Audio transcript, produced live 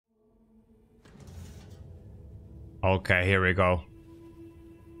Okay, here we go.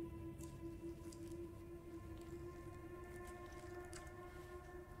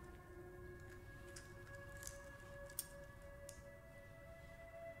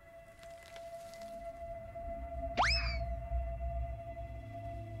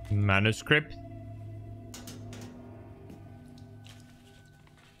 Manuscript.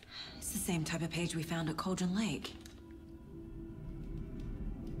 It's the same type of page we found at Cauldron Lake.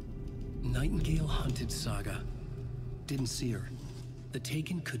 Nightingale hunted Saga. Didn't see her. The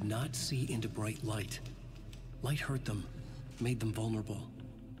Taken could not see into bright light. Light hurt them, made them vulnerable.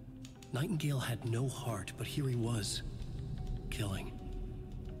 Nightingale had no heart, but here he was, killing.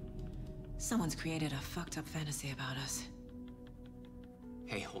 Someone's created a fucked up fantasy about us.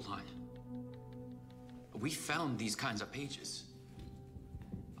 Hey, hold on. We found these kinds of pages.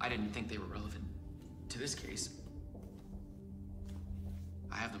 I didn't think they were relevant to this case.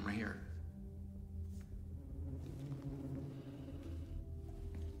 I have them right here.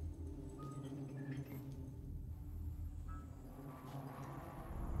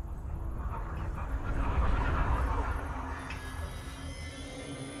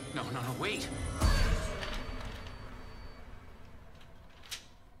 No, wait.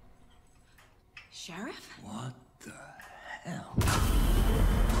 Sheriff? What the hell?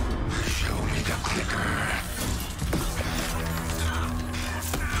 Show me the clicker.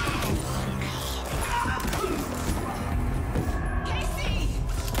 Casey!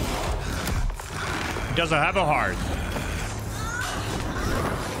 He doesn't have a heart.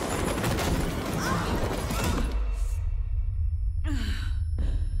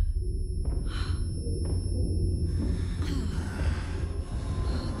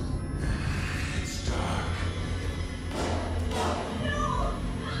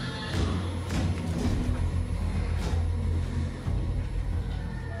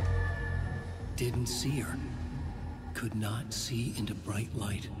 Didn't see her. Could not see into bright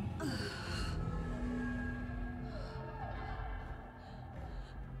light.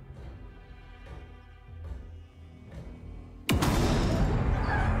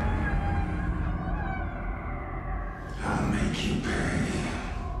 I'll make you pay.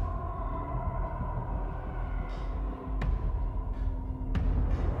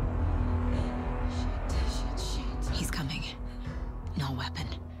 Shit. He's coming. No weapon.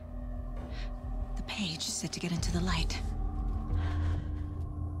 The page said to get into the light.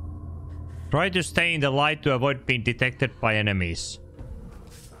 Try to stay in the light to avoid being detected by enemies.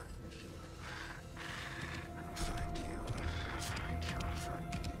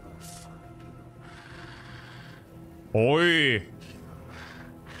 Oi!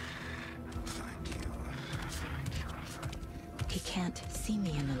 He can't see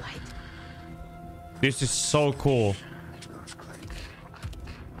me in the light. This is so cool.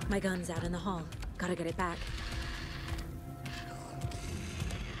 My gun's out in the hall. Gotta get it back.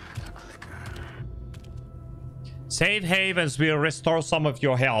 Safe havens will restore some of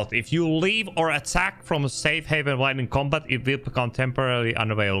your health. If you leave or attack from a safe haven while in combat, it will become temporarily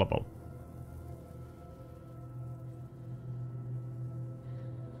unavailable.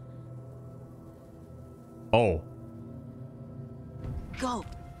 Oh. Go!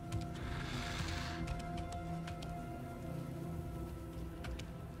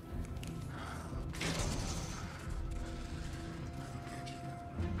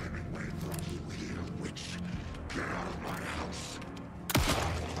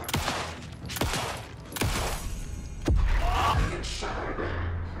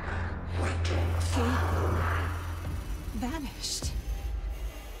 Vanished.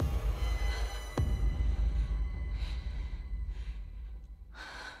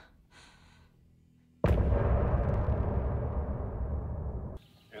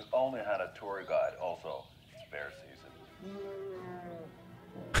 He's only had a tour guide, also. It's bear season.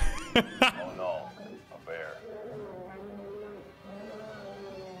 Oh no, a bear.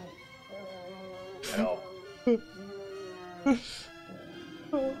 Help.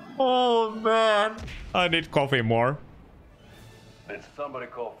 Oh man. I need coffee more. Did somebody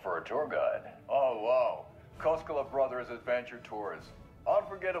call for a tour guide? Oh wow. Koskela Brothers Adventure Tours.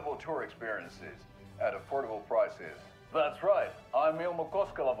 Unforgettable tour experiences at affordable prices. That's right. I'm Ilmo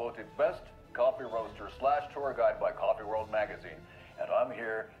Koskela, voted best coffee roaster / tour guide by Coffee World magazine. And I'm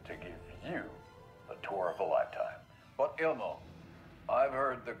here to give you the tour of a lifetime. But Ilmo, I've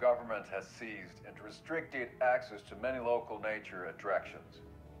heard the government has seized and restricted access to many local nature attractions.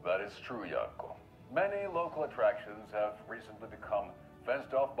 That is true, Janko. Many local attractions have recently become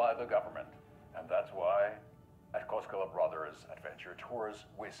fenced off by the government. And that's why, at Koskela Brothers Adventure Tours,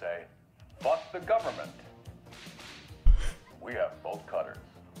 we say, fuck the government. We have bolt cutters.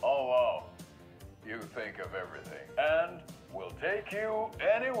 Oh, wow. You think of everything. And we'll take you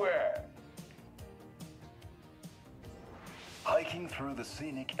anywhere. Hiking through the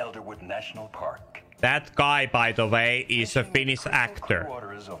scenic Elderwood National Park. That guy, by the way, is a Finnish actor.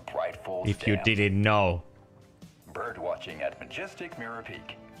 Waters of Bright Falls If you Dam. didn't know. Bird watching at majestic Mirror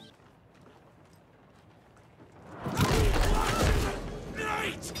Peak.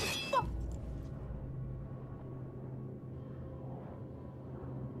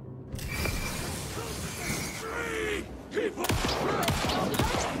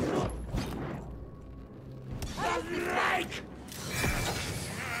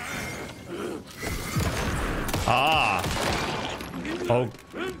 Ah. Oh.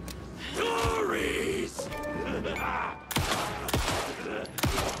 Stories!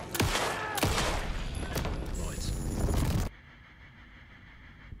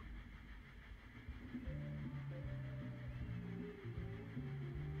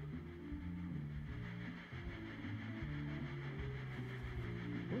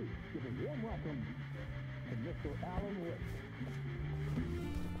 Give a warm welcome to Mr. Alan Wake.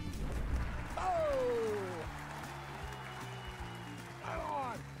 Oh! Right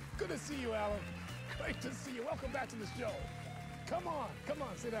on! Good to see you, Alan. Great to see you. Welcome back to the show. Come on,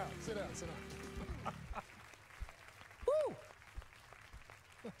 sit down, sit down, sit down. Woo!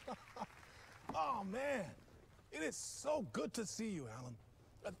 Oh, man. It is so good to see you, Alan.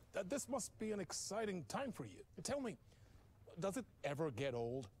 This must be an exciting time for you. Tell me, does it ever get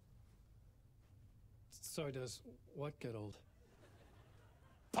old? Sorry, does what get old?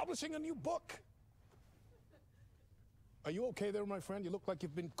 Publishing a new book. Are you okay there, my friend? You look like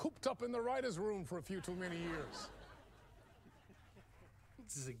you've been cooped up in the writer's room for a few too many years.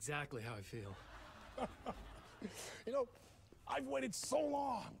 This is exactly how I feel. You know, I've waited so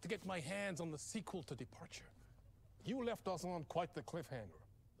long to get my hands on the sequel to Departure. You left us on quite the cliffhanger.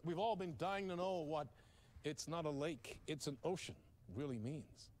 We've all been dying to know what "it's not a lake, it's an ocean" really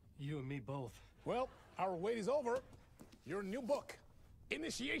means. You and me both. Well, our wait is over. Your new book,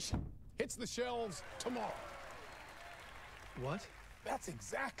 Initiation, hits the shelves tomorrow. What? That's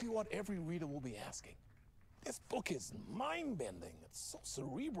exactly what every reader will be asking. This book is mind-bending. It's so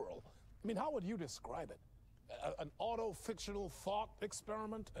cerebral. I mean, how would you describe it? An auto-fictional thought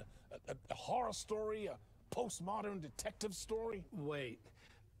experiment? A horror story? A postmodern detective story? Wait.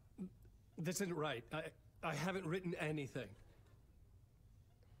 This isn't right. I haven't written anything.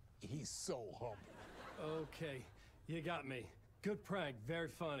 He's so humble. Okay, you got me. Good prank, very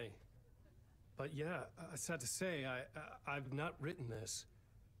funny. But yeah, sad to say, I've not written this.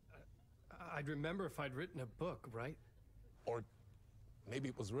 I'd remember if I'd written a book, right? Or maybe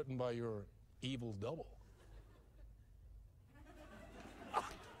it was written by your evil double.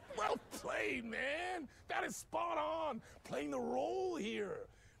 Well played, man. That is spot on. Playing the role here.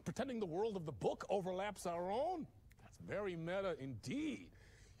 Pretending the world of the book overlaps our own. That's very meta indeed.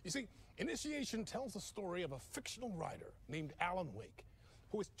 You see, Initiation tells the story of a fictional writer named Alan Wake,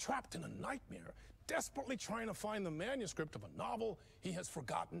 who is trapped in a nightmare, desperately trying to find the manuscript of a novel he has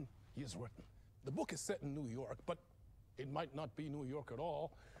forgotten he has written. The book is set in New York, but it might not be New York at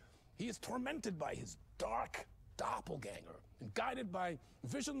all. He is tormented by his dark doppelganger and guided by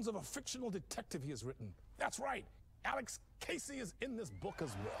visions of a fictional detective he has written. That's right, Alex Casey is in this book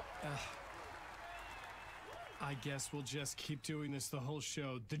as well. I guess we'll just keep doing this the whole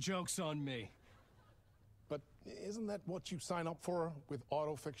show. The joke's on me. But isn't that what you sign up for with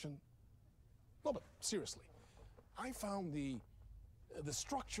autofiction? No, but seriously, I found the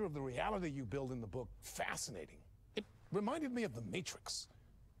structure of the reality you build in the book fascinating. It reminded me of The Matrix.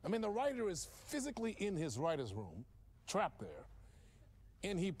 I mean, the writer is physically in his writer's room, trapped there,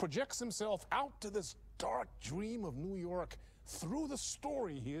 and he projects himself out to this dark dream of New York through the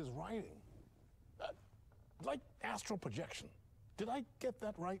story he is writing. Like astral projection. Did I get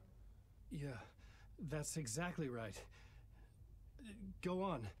that right? Yeah, that's exactly right. Go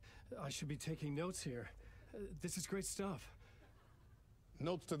on. I should be taking notes here. This is great stuff.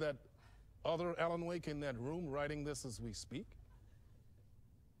 Notes to that other Alan Wake in that room writing this as we speak?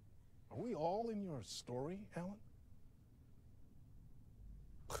 Are we all in your story, Alan?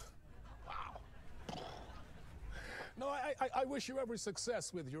 Wow. No, I wish you every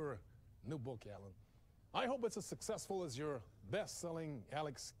success with your new book, Alan. I hope it's as successful as your best-selling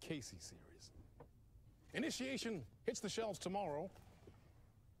Alex Casey series. Initiation hits the shelves tomorrow.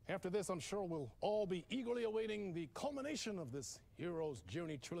 After this, I'm sure we'll all be eagerly awaiting the culmination of this hero's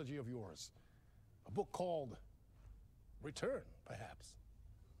journey trilogy of yours. A book called Return, perhaps.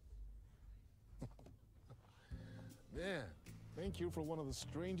 Man, thank you for one of the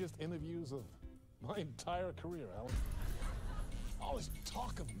strangest interviews of my entire career, Alan. All this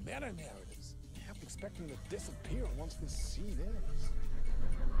talk of meta-narratives. kept expecting to disappear once this scene ends.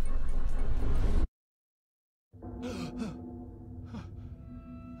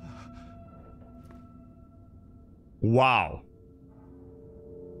 Wow.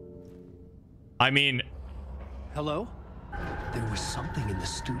 I mean... Hello? There was something in the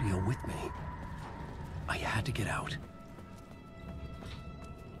studio with me. I had to get out.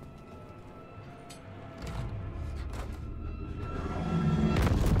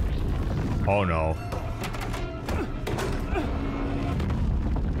 Oh no.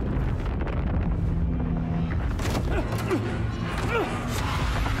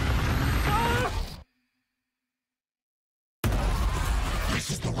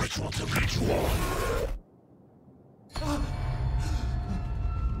 This is the ritual to lead you on.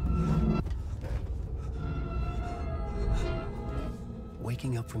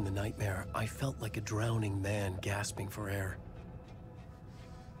 Waking up from the nightmare, I felt like a drowning man gasping for air.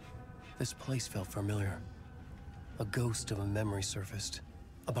 This place felt familiar. A ghost of a memory surfaced,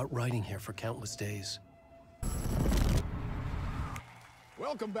 about writing here for countless days.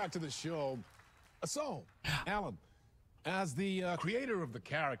 Welcome back to the show. So, Alan, as the creator of the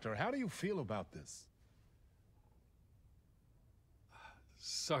character, how do you feel about this?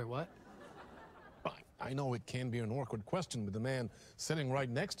 Sorry, what? I know it can be an awkward question with the man sitting right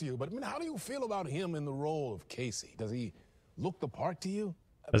next to you, but I mean, how do you feel about him in the role of Casey? Does he look the part to you?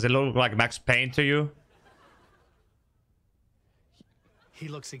 Does it look like Max Payne to you? He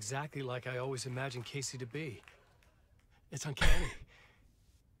looks exactly like I always imagined Casey to be. It's uncanny.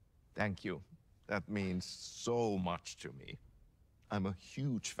 Thank you. That means so much to me. I'm a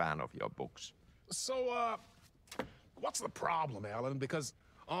huge fan of your books. So, what's the problem, Alan? Because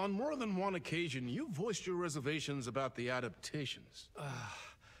on more than one occasion, you voiced your reservations about the adaptations.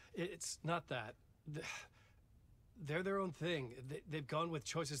 It's not that. They're their own thing. They've gone with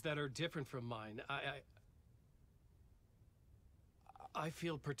choices that are different from mine. I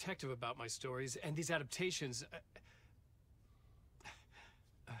feel protective about my stories, and these adaptations...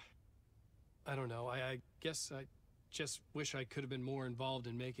 I don't know. I guess I just wish I could have been more involved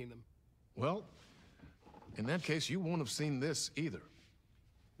in making them. Well, in that case, you won't have seen this either.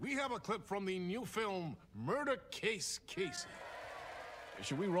 We have a clip from the new film, Murder Case Casey.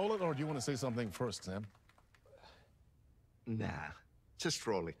 Should we roll it, or do you want to say something first, Sam? Nah, just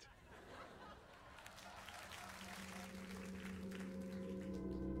roll it.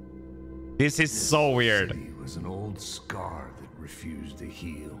 This is so weird. The city was an old scar that refused to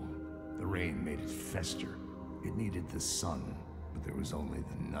heal. The rain made it fester. It needed the sun, but there was only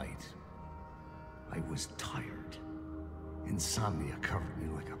the night. I was tired. Insomnia covered me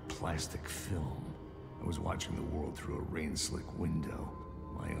like a plastic film. I was watching the world through a rain-slick window,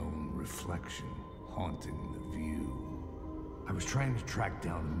 my own reflection haunting the view. I was trying to track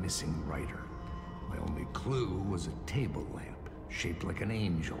down a missing writer. My only clue was a table lamp, shaped like an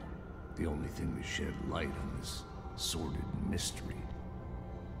angel. The only thing to shed light on this sordid mystery.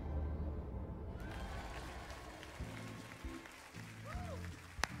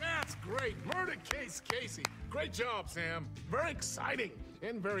 That's great. Murder Case Casey. Great job, Sam. Very exciting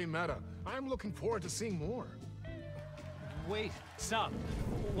and very meta. I'm looking forward to seeing more. Wait, stop.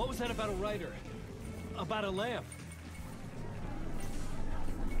 What was that about a writer? About a lamp?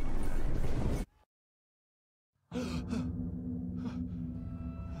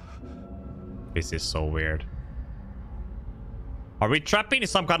 This is so weird. Are we trapped in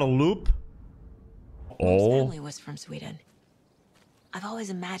some kind of loop? Mom's Oh. family was from Sweden. I've always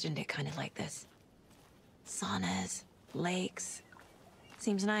imagined it kind of like this. Saunas, lakes.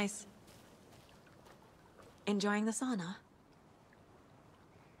 Seems nice. Enjoying the sauna?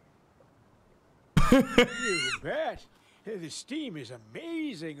 You bet. The steam is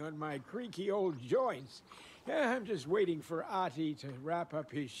amazing on my creaky old joints. I'm just waiting for Ahti to wrap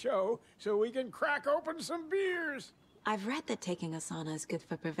up his show so we can crack open some beers. I've read that taking a sauna is good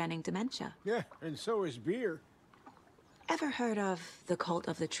for preventing dementia. Yeah, and so is beer. Ever heard of the cult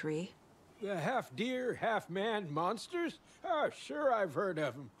of the tree? The half-deer, half-man monsters? Oh, sure I've heard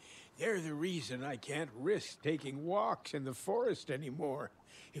of them. They're the reason I can't risk taking walks in the forest anymore.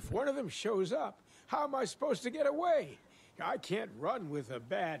 If one of them shows up, how am I supposed to get away? I can't run with a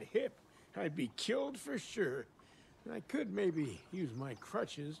bad hip. I'd be killed for sure. I could maybe use my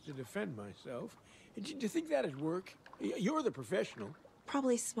crutches to defend myself. Do you think that'd work? You're the professional.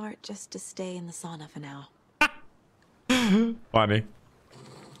 Probably smart just to stay in the sauna for now. Funny.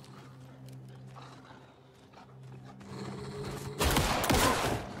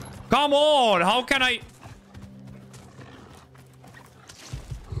 Come on! How can I...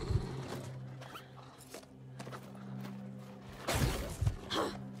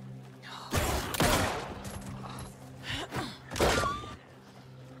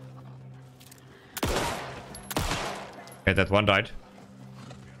 Okay, that one died.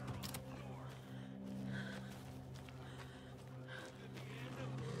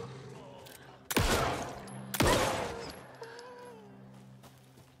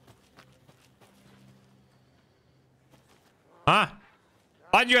 Huh?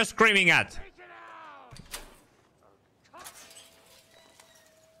 What you're screaming at?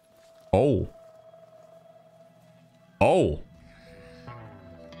 Oh. Oh.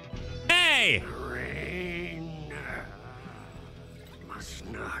 Hey! Rain. Must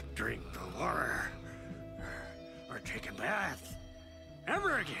not drink the water. Or take a bath.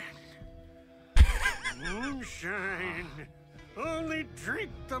 Ever again. Moonshine. Only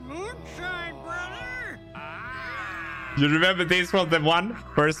drink the moonshine, brother. You remember this from the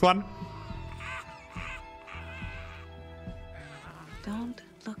first one? Don't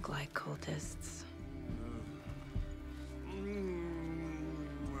look like cultists.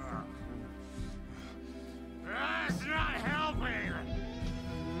 That's not helping.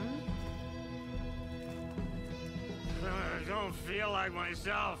 I don't feel like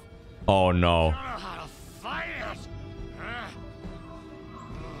myself. Oh no. I don't know how to fight it.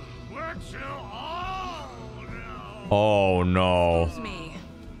 We're too old now. Oh no. Excuse me.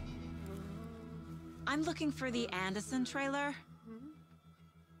 I'm looking for the Anderson trailer.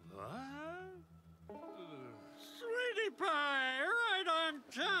 What? Sweetie pie, right on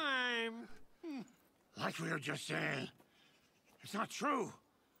time. Like we were just saying, it's not true.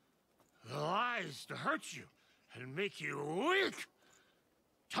 The lies to hurt you and make you weak.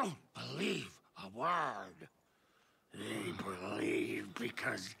 Don't believe a word. They believe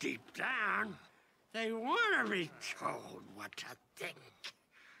because deep down, they want to be told what to think.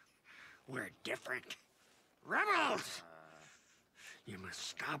 We're different. Rebels! You must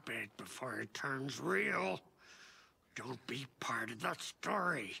stop it before it turns real. Don't be part of the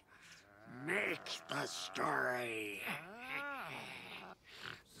story. Make the story.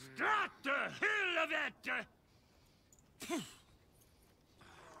 Start the hell of it!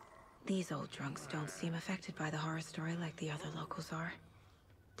 These old drunks don't seem affected by the horror story like the other locals are.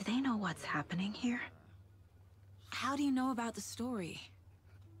 Do they know what's happening here? How do you know about the story?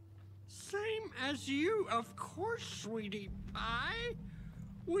 Same as you, of course, sweetie pie.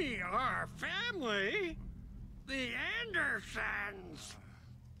 We are family. The Andersons.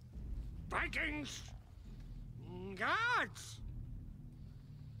 Vikings. Gods.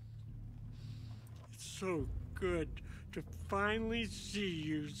 It's so good to finally see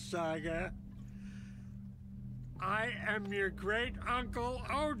you, Saga. I am your great uncle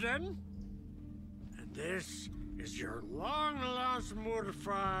Odin, and this is your long-lost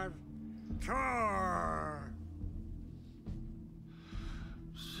Murfar, Thor.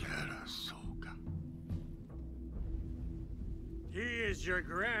 Sarasota. He is your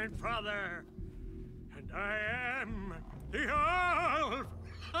grandfather, and I am the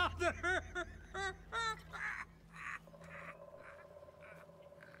All-Father.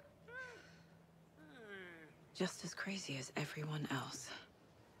 Just as crazy as everyone else.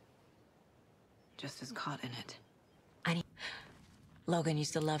 Just as caught in it. Logan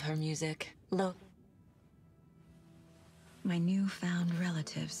used to love her music. My newfound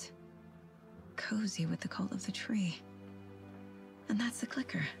relatives. Cozy with the cult of the tree. And that's the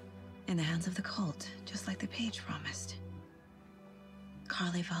clicker. In the hands of the cult, just like the page promised.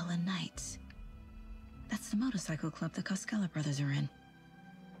 Carnival and Knights. That's the motorcycle club the Koskela brothers are in.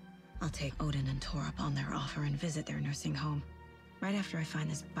 I'll take Odin and Tor up on their offer and visit their nursing home. Right after I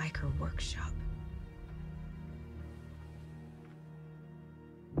find this biker workshop.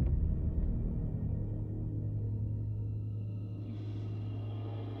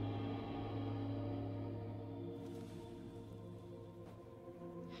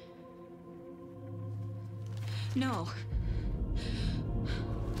 No.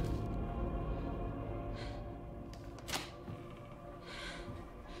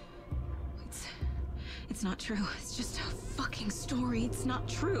 It's not true. It's just a fucking story. It's not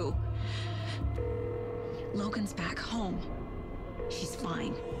true. Logan's back home. She's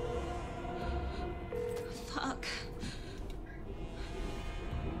fine. Fuck.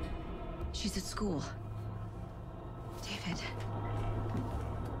 She's at school. David.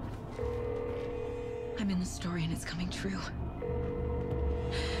 I'm in the story and it's coming true.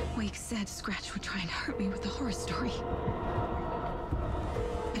 Wake said Scratch would try and hurt me with the horror story.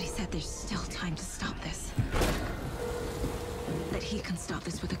 But he said there's still time to stop this. That he can stop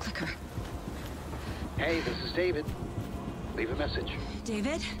this with a clicker. Hey, this is David. Leave a message.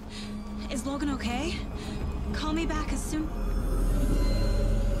 David? Is Logan okay? Call me back as soon...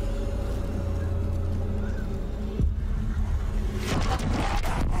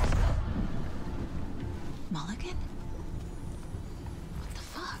 Mulligan?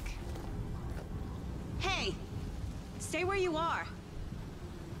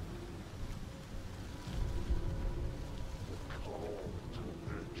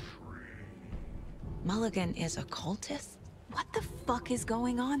 Mulligan is a cultist? What the fuck is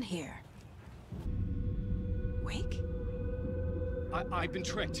going on here? Wake? I've been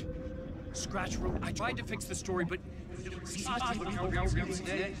tricked. Scratch wrote. I tried to fix the story, but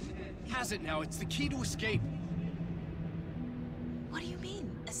has it now. It's the key to escape. What do you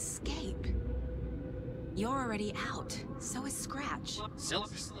mean, escape? You're already out. So is Scratch.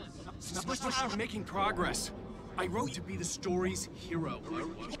 We're making progress. I wrote to be the story's hero.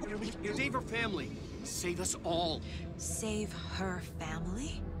 Save her family. Save us all. Save her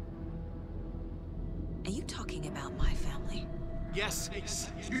family? Are you talking about my family? Yes,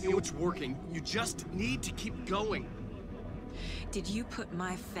 you know it's working. You just need to keep going. Did you put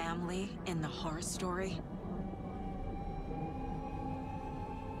my family in the horror story?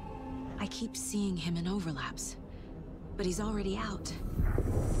 I keep seeing him in overlaps, but he's already out.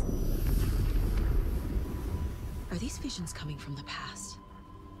 Are these visions coming from the past,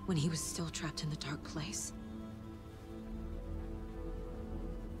 when he was still trapped in the dark place?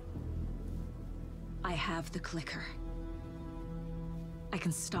 I have the clicker. I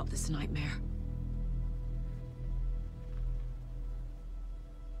can stop this nightmare.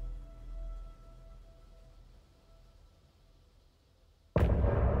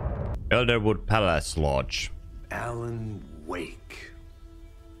 Elderwood Palace Lodge. Alan Wake.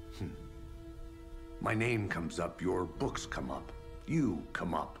 My name comes up, your books come up, you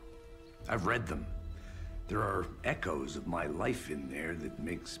come up. I've read them. There are echoes of my life in there that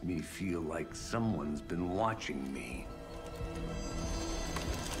makes me feel like someone's been watching me.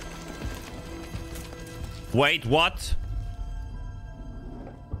 Wait, what?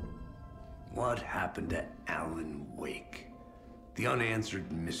 What happened to Alan Wake? The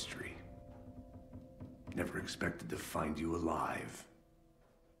unanswered mystery. Never expected to find you alive.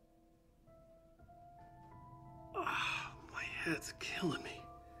 My head's killing me.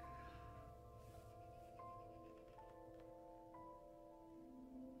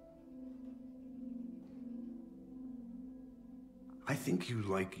 I think you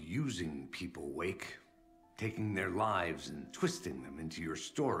like using people, Wake. Taking their lives and twisting them into your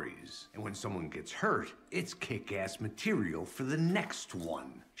stories. And when someone gets hurt, it's kick-ass material for the next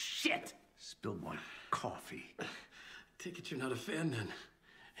one. Shit! Spilled my coffee. Take it you're not a fan then,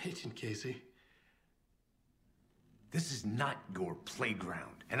 Agent Casey. This is not your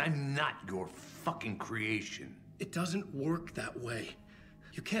playground, and I'm not your fucking creation. It doesn't work that way.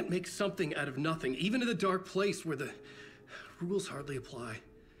 You can't make something out of nothing, even in the dark place where the rules hardly apply.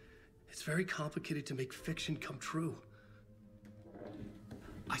 It's very complicated to make fiction come true.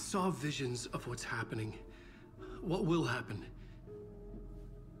 I saw visions of what's happening, what will happen.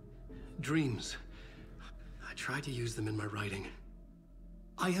 Dreams. I tried to use them in my writing.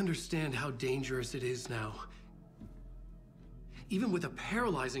 I understand how dangerous it is now, even with a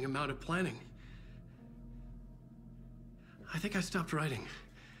paralyzing amount of planning. I think I stopped writing.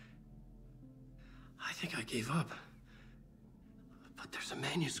 I think I gave up. But there's a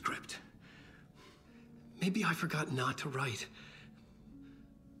manuscript. Maybe I forgot not to write.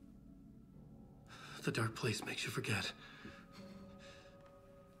 The dark place makes you forget.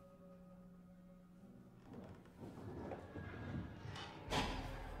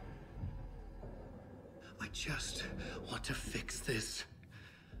 I just want to fix this.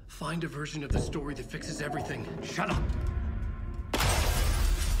 Find a version of the story that fixes everything. Shut up!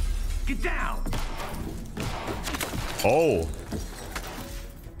 Get down! Oh.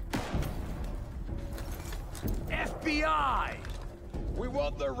 FBI! We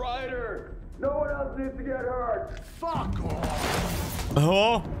want the rider! No one else needs to get hurt! Fuck off!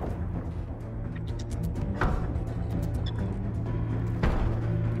 Oh.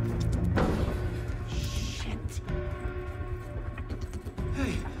 Shit!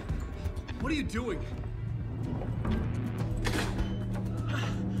 Hey, what are you doing?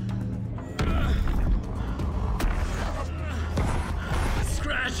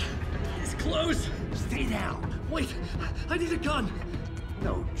 Scratch! He's close! Stay down! Wait, I need a gun!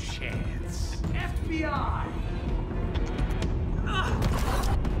 No chance. FBI!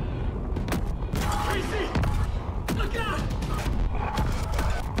 Casey! Look out!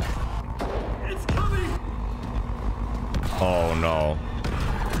 It's coming! Oh no.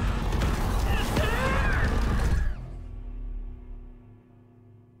 It's there!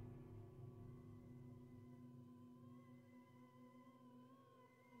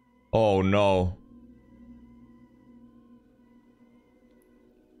 Oh no.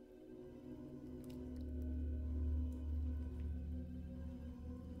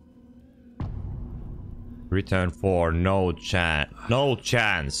 Return for no chance. No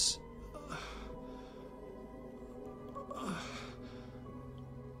chance.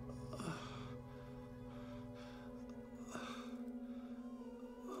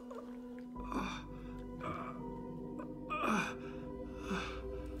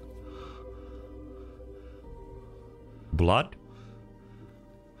 blood?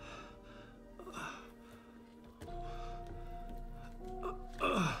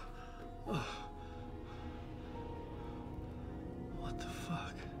 What the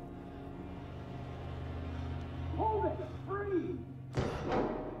fuck? Hold it! Free!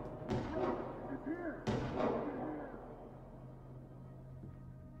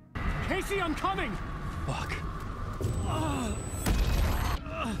 Casey, I'm coming! Fuck.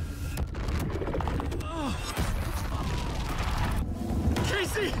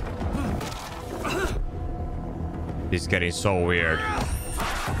 Casey! This is getting so weird.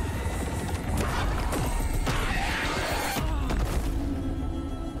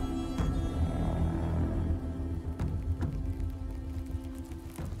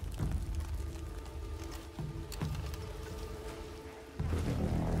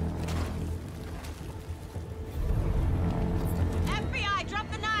 FBI, drop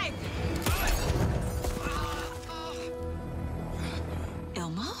the knife!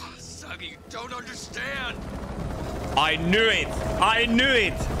 Elmo? Saga, you don't understand. I knew it! I knew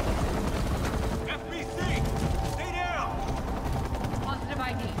it! FBC! Stay down! Positive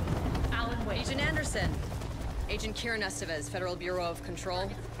ID. Alan Wade. Agent Anderson. Agent Kieran Estevez, Federal Bureau of Control.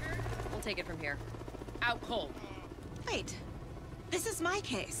 We'll take it from here. Out cold. Wait, this is my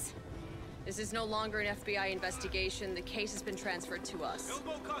case. This is no longer an FBI investigation. The case has been transferred to us.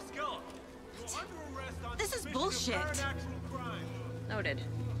 This is bullshit. Noted.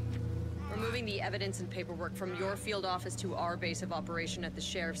 We're moving the evidence and paperwork from your field office to our base of operation at the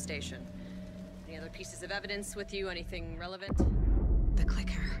sheriff's station. Any other pieces of evidence with you? Anything relevant? The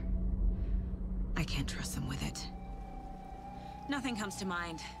clicker. I can't trust them with it. Nothing comes to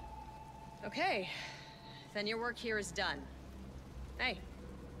mind. Okay. Then your work here is done. Hey,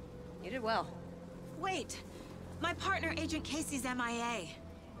 you did well. Wait, my partner, Agent Casey's MIA.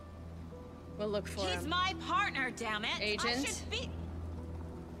 We'll look for him. He's my partner, damn it! Agent? I should be...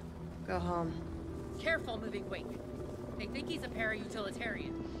 Go home. Careful moving Wake. They think he's a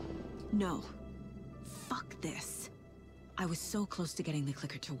para-utilitarian. No. Fuck this. I was so close to getting the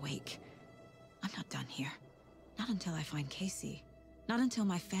clicker to wake. I'm not done here. Not until I find Casey. Not until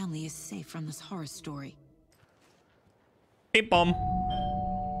my family is safe from this horror story. Beep bomb.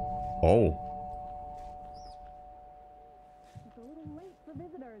 Oh. It's a little late for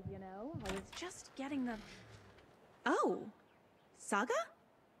visitors, you know. I was just getting the... Oh. Saga?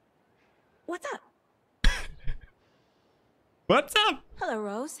 What's up? What's up? Hello,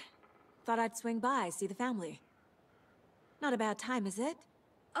 Rose. Thought I'd swing by, see the family. Not a bad time, is it?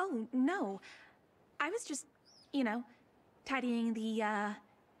 Oh, no. I was just, you know, tidying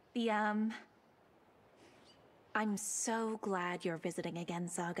I'm so glad you're visiting again,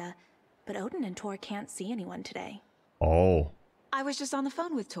 Saga. But Odin and Tor can't see anyone today. Oh. I was just on the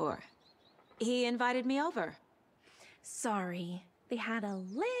phone with Tor. He invited me over. Sorry. They had a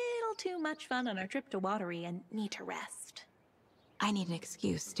little too much fun on our trip to Watery and need to rest. I need an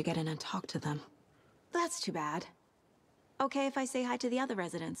excuse to get in and talk to them. That's too bad. Okay if I say hi to the other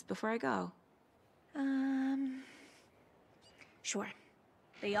residents before I go? Sure.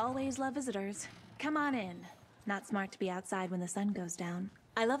 They always love visitors. Come on in. Not smart to be outside when the sun goes down.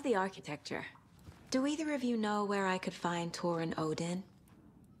 I love the architecture. Do either of you know where I could find Tor and Odin?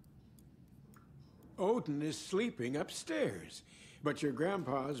 Odin is sleeping upstairs, but your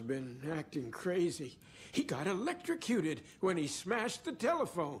grandpa's been acting crazy. He got electrocuted when he smashed the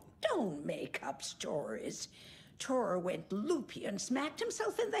telephone. Don't make up stories. Tor went loopy and smacked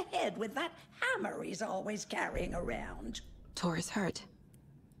himself in the head with that hammer he's always carrying around. Tor is hurt.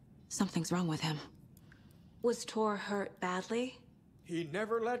 Something's wrong with him. Was Tor hurt badly? He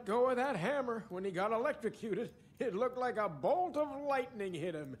never let go of that hammer when he got electrocuted. It looked like a bolt of lightning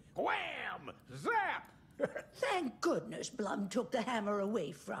hit him. Wham! Zap! Thank goodness Blum took the hammer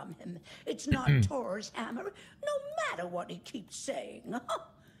away from him. It's not Tor's hammer, no matter what he keeps saying.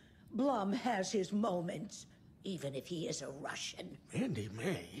 Blum has his moments, even if he is a Russian. Mandy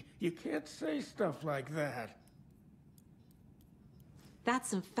May, you can't say stuff like that. That's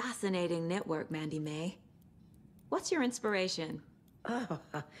some fascinating network, Mandy May. What's your inspiration? Oh,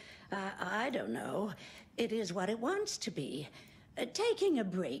 I don't know. It is what it wants to be. Taking a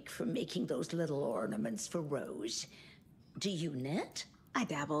break from making those little ornaments for Rose. Do you knit? I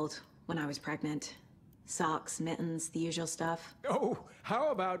dabbled when I was pregnant. Socks, mittens, the usual stuff. Oh,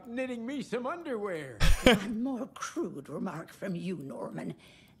 how about knitting me some underwear? One more crude remark from you, Norman,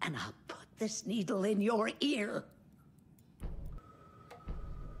 and I'll put this needle in your ear.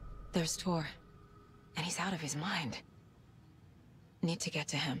 There's Tor, and he's out of his mind. Need to get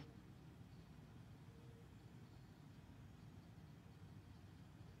to him.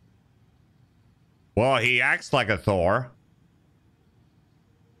 Well, he acts like a Thor.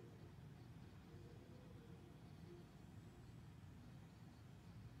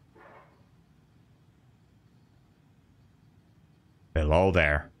 Below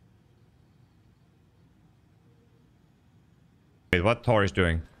there. Wait, what Thor is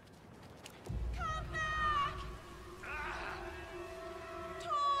doing?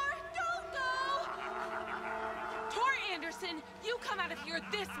 You come out of here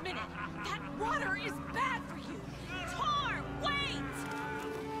this minute. That water is bad for you. Tor, wait!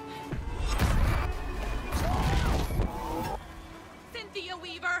 Cynthia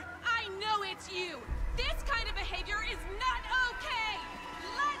Weaver, I know it's you. This kind of behavior is not okay.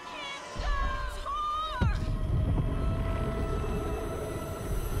 Let him go! Tor!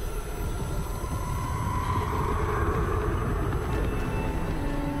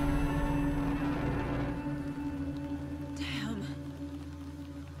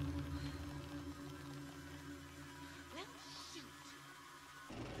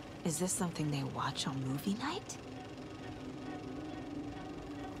 Is this something they watch on movie night?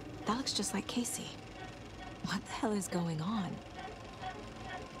 That looks just like Casey. What the hell is going on?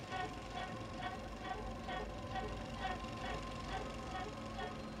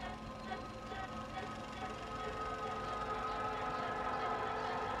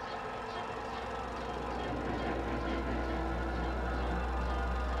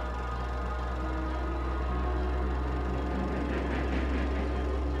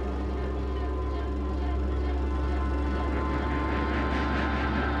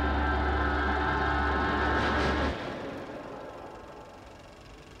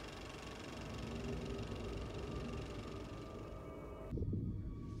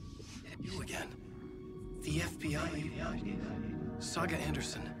 You again. The FBI. Saga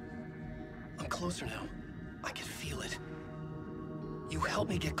Anderson. I'm closer now. I can feel it. You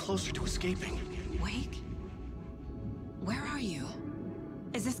helped me get closer to escaping. Wake? Where are you?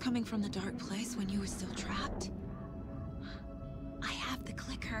 Is this coming from the dark place when you were still trapped? I have the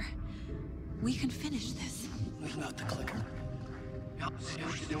clicker. We can finish this. Not the clicker.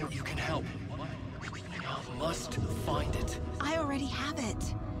 You can help. You must find it. I already have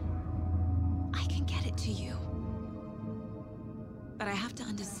it. I can get it to you. But I have to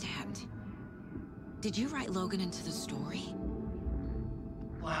understand. Did you write Logan into the story?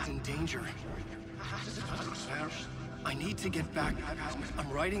 Lad's in danger. I need to get back.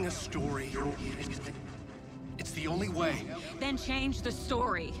 I'm writing a story. It's the only way. Then change the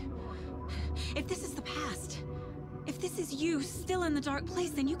story. If this is the past, if this is you still in the dark place,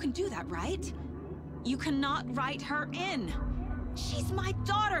 then you can do that, right? You cannot write her in. She's my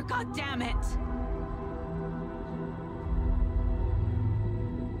daughter, goddammit!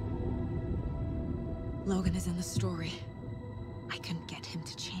 Logan is in the story. I can get him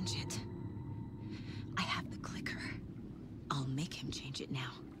to change it. I have the clicker. I'll make him change it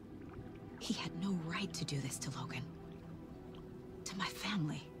now. He had no right to do this to Logan. To my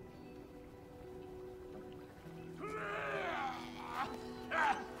family.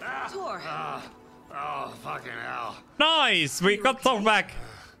 Tor! Oh, fucking hell. Nice! We got Thor back.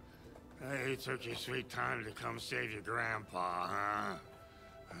 Hey, you took your sweet time to come save your grandpa, huh?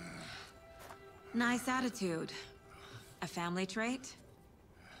 Nice attitude. A family trait?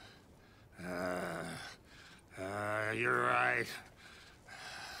 You're right.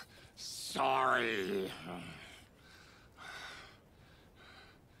 Sorry.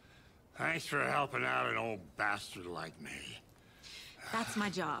 Thanks for helping out an old bastard like me. That's my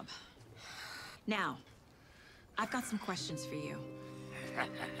job. Now, I've got some questions for you.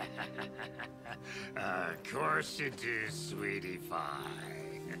 Of course you do, sweetie pie.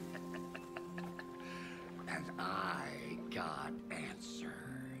 And I got answers.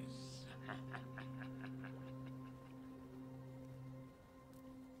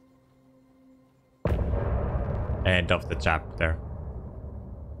 End of the chapter.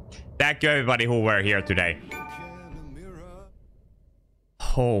 Thank you everybody who were here today.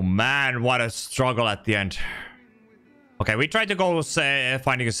 Oh man, what a struggle at the end. Okay, we tried to go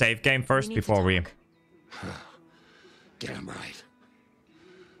finding a save game first before we... Damn right.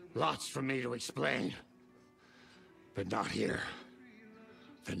 Lots for me to explain. But not here.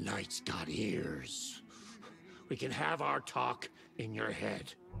 The night's got ears. We can have our talk in your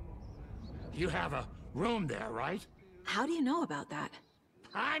head. You have a room there, right? How do you know about that?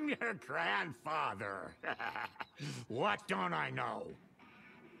 I'm your grandfather. What don't I know?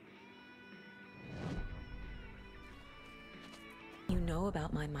 You know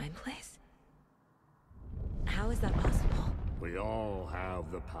about my mind place? How is that possible? We all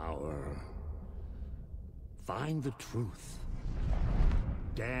have the power. Find the truth.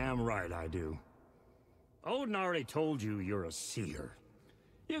 Damn right I do. Odin already told you you're a seer.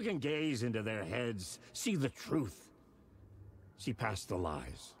 You can gaze into their heads, see the truth. See past the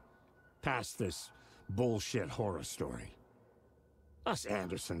lies. Past this bullshit horror story. Us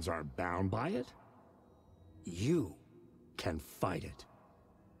Andersons aren't bound by it. You can fight it.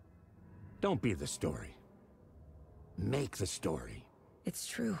 Don't be the story. Make the story. It's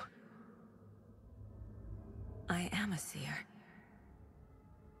true. I am a seer.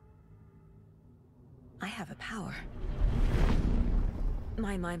 I have a power.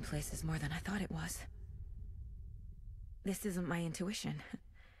 My mind place is more than I thought it was. This isn't my intuition.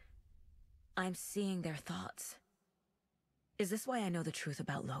 I'm seeing their thoughts. Is this why I know the truth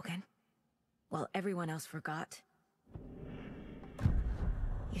about Logan? While everyone else forgot?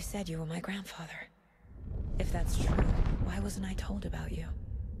 You said you were my grandfather. If that's true, why wasn't I told about you?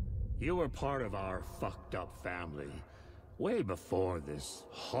 You were part of our fucked up family, way before this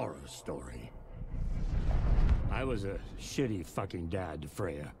horror story. I was a shitty fucking dad to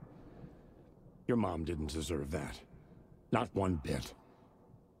Freya. Your mom didn't deserve that. Not one bit.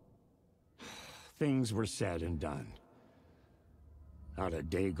 Things were said and done. Not a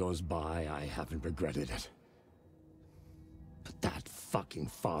day goes by I haven't regretted it. But that fucking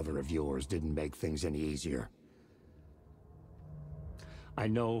father of yours didn't make things any easier. I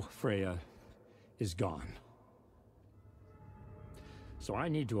know Freya is gone. So I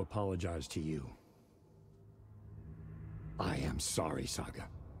need to apologize to you. I am sorry, Saga.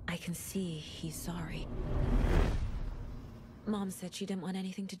 I can see he's sorry. Mom said she didn't want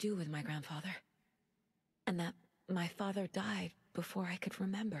anything to do with my grandfather. And that my father died before I could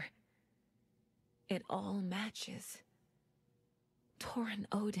remember. It all matches. Tor and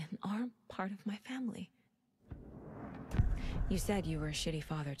Odin aren't part of my family. You said you were a shitty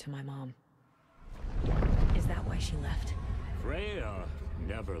father to my mom. Is that why she left? Freya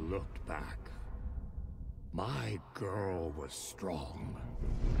never looked back. My girl was strong.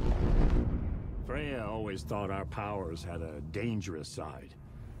 Freya always thought our powers had a dangerous side.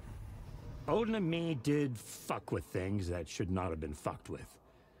 Odin and me did fuck with things that should not have been fucked with.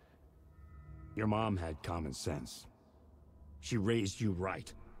 Your mom had common sense. She raised you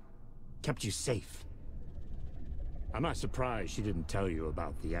right. Kept you safe. I'm not surprised she didn't tell you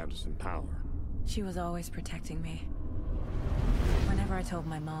about the Anderson power. She was always protecting me. Whenever I told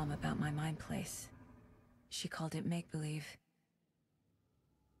my mom about my mind place, she called it make-believe.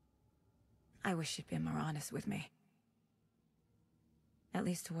 I wish she'd been more honest with me. At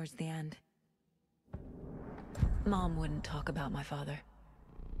least towards the end. Mom wouldn't talk about my father.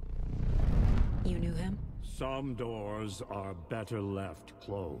 You knew him? Some doors are better left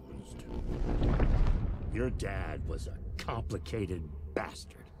closed. Your dad was a complicated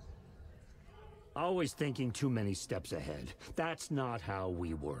bastard. Always thinking too many steps ahead. That's not how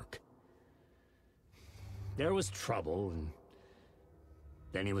we work. There was trouble, and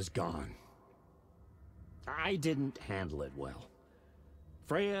then he was gone. I didn't handle it well.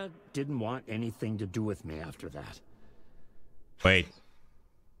 Freya didn't want anything to do with me after that. Wait.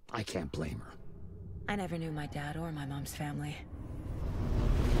 I can't blame her. I never knew my dad or my mom's family.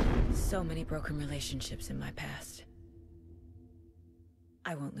 So many broken relationships in my past.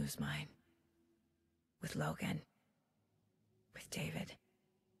 I won't lose mine. With Logan. With David.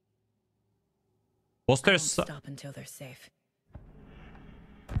 Was there I won't stop until they're safe.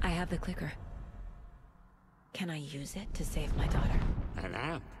 I have the clicker. Can I use it to save my daughter? An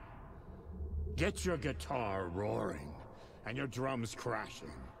amp. Get your guitar roaring and your drums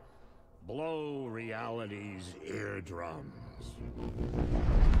crashing. Blow reality's eardrums.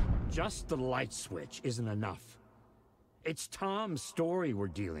 Just the light switch isn't enough. It's Tom's story we're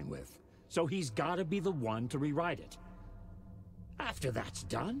dealing with, so he's gotta be the one to rewrite it. After that's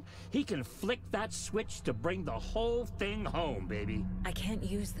done, he can flick that switch to bring the whole thing home, baby. I can't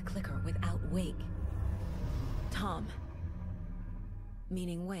use the clicker without Wake. Tom.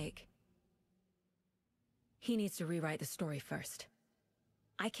 Meaning Wake. He needs to rewrite the story first.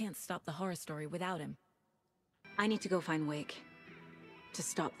 I can't stop the horror story without him. I need to go find Wake. To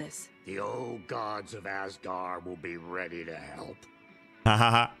stop this. The old gods of Asgard will be ready to help.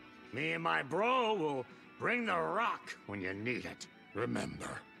 Hahaha. Me and my bro will bring the rock when you need it.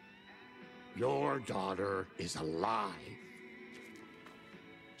 Remember, your daughter is alive.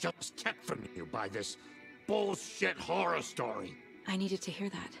 Just kept from you by this bullshit horror story. I needed to hear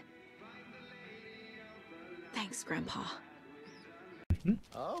that. Thanks, Grandpa.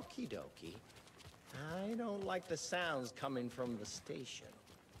 Okie dokie. I don't like the sounds coming from the station.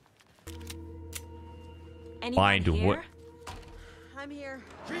 Anyone here? What? I'm here.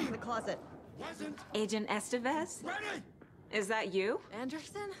 In the closet. Agent Estevez? Is that you?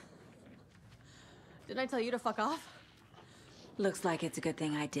 Anderson? Didn't I tell you to fuck off? Looks like it's a good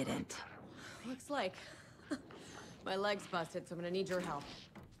thing I didn't. Looks like. My leg's busted, so I'm gonna need your help.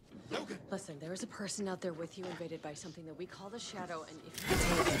 Okay. Listen, there is a person out there with you invaded by something that we call the Shadow, and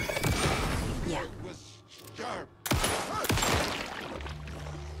if you... Yeah.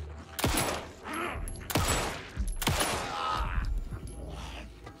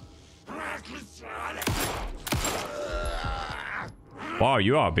 Wow,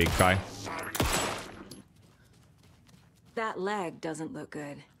 you are a big guy. That leg doesn't look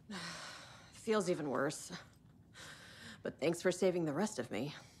good. Feels even worse. But thanks for saving the rest of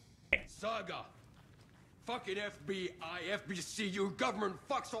me. Saga! Fucking FBI, FBC, you government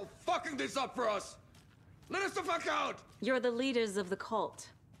fucks all fucking this up for us! Let us the fuck out! You're the leaders of the cult.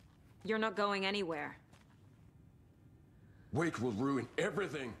 You're not going anywhere. Wake will ruin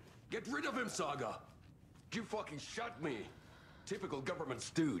everything! Get rid of him, Saga! You fucking shut me! Typical government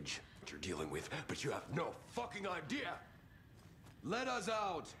stooge. What you're dealing with, but you have no fucking idea! Let us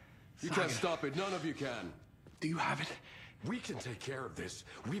out! You Saga. can't stop it, none of you can. Do you have it? We can take care of this.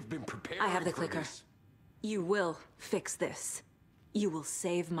 We've been preparing I have the for clicker. this. You will fix this. You will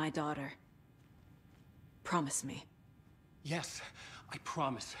save my daughter. Promise me. Yes, I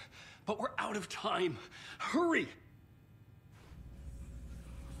promise. But we're out of time. Hurry!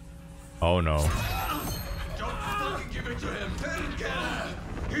 Oh no. Don't fucking give it to him! Take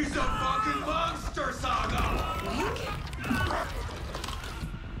it! He's a fucking monster, Saga!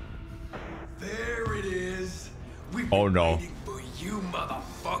 There it is! We've been Oh no. waiting for you,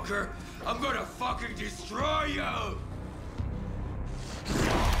 motherfucker! I'm gonna fucking destroy you!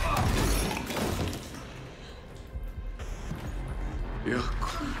 Yeah.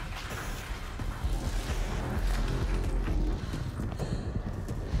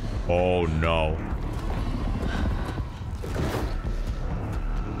 Oh no.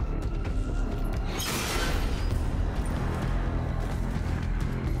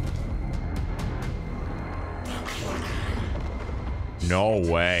 No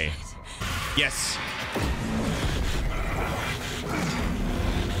way. Yes.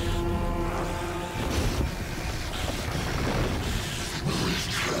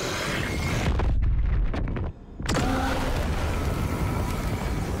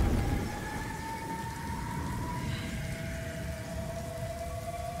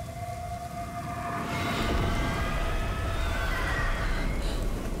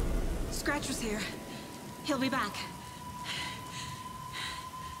 Scratch was here. He'll be back.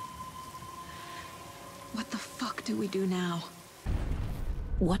 What the fuck do we do now?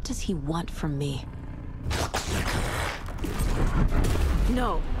 What does he want from me?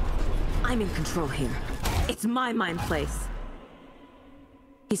 No. I'm in control here. It's my mind place.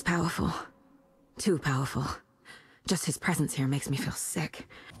 He's powerful. Too powerful. Just his presence here makes me feel sick.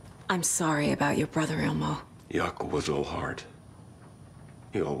 I'm sorry about your brother, Ilmo. Jaakko was all heart.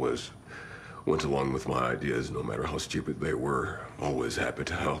 He always went along with my ideas, no matter how stupid they were. Always happy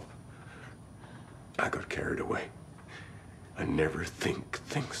to help. I got carried away. I never think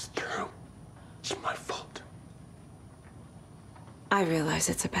things through. It's my fault. I realize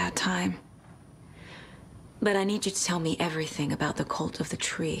it's a bad time. But I need you to tell me everything about the cult of the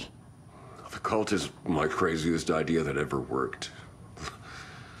tree. The cult is my craziest idea that ever worked.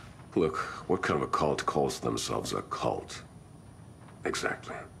 Look, what kind of a cult calls themselves a cult?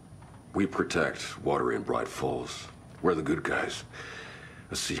 Exactly. We protect water in Bright Falls. We're the good guys.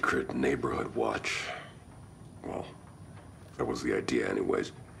 A secret neighborhood watch. Well, that was the idea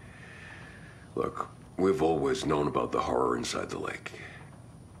anyways. Look, we've always known about the horror inside the lake.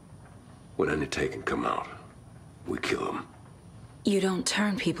 When any Taken come out, we kill them. You don't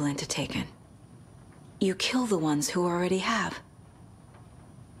turn people into Taken. You kill the ones who already have.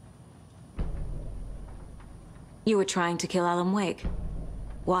 You were trying to kill Alan Wake.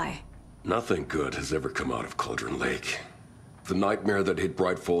 Why? Nothing good has ever come out of Cauldron Lake. The nightmare that hit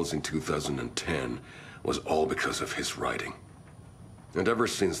Bright Falls in 2010 was all because of his writing. And ever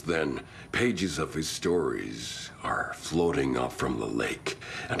since then, pages of his stories are floating up from the lake,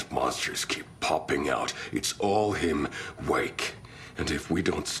 and monsters keep popping out. It's all him, Wake. And if we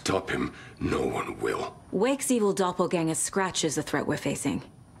don't stop him, no one will. Wake's evil doppelganger Scratch is the threat we're facing.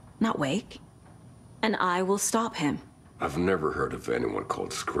 Not Wake. And I will stop him. I've never heard of anyone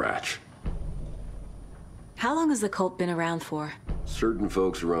called Scratch. How long has the cult been around for? Certain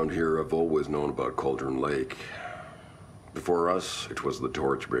folks around here have always known about Cauldron Lake. Before us, it was the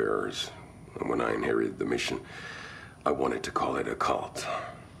Torchbearers. And when I inherited the mission, I wanted to call it a cult.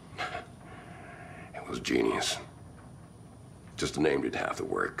 It was genius. Just a name did half the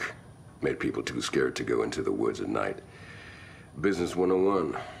work. Made people too scared to go into the woods at night. Business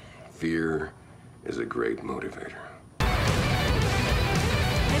 101. Fear, is a great motivator. This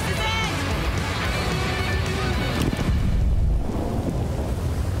is it!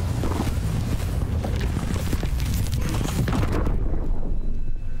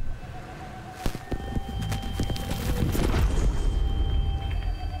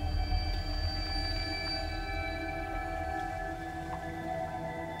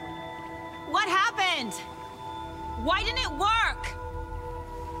 What happened? Why didn't it work?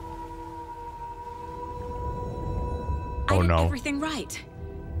 Oh I did no. everything right.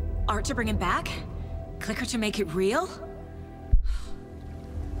 Art to bring him back? Clicker to make it real?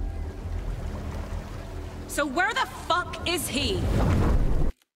 So where the fuck is he?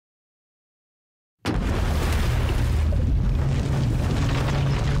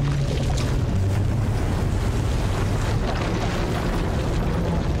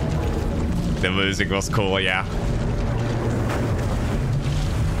 The music was cool, yeah.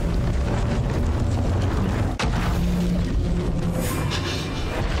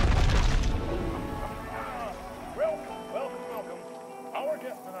 Welcome. Our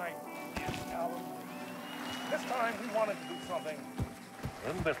guest tonight is Alan. This time we wanted to do something a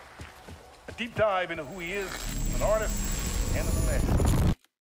little different. A deep dive into who he is as an artist and as a man.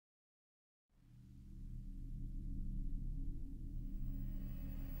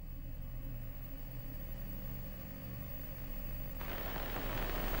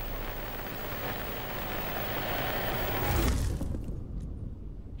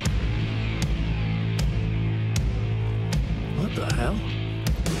 What the hell?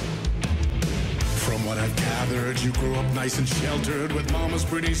 From what I've gathered, you grew up nice and sheltered with mama's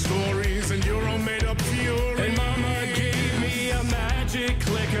pretty stories and your own made-up fury. And mama gave me a magic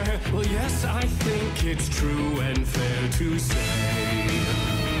clicker. Well, yes, I think it's true and fair to say.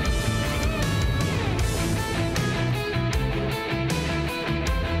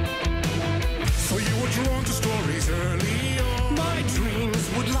 So you were drawn to stories early on. My dreams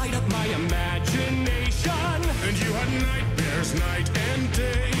would light up my imagination. And you had nightmares night and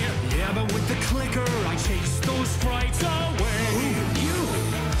day. Yeah, but with the clicker, I chased those frights away. Who knew?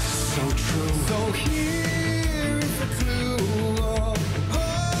 So true. So here is a clue of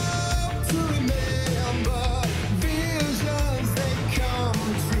hope to remember. Visions, they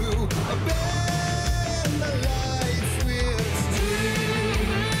come true. Bend the lights with steel.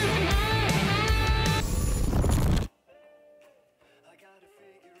 I gotta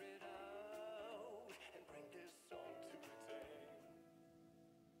figure it out and bring this song to its end.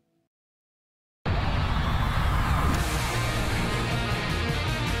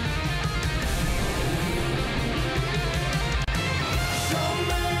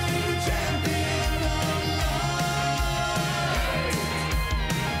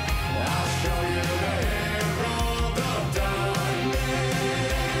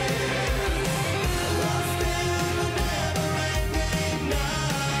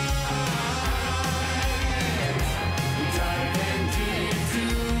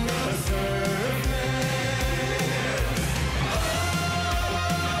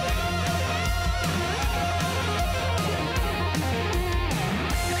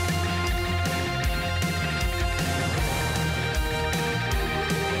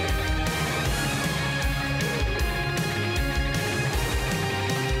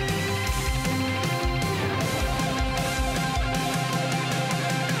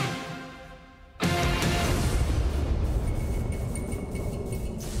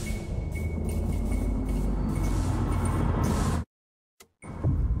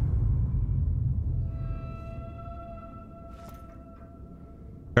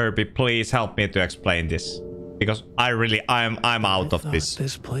 Kirby, please help me to explain this. Because I'm out of this.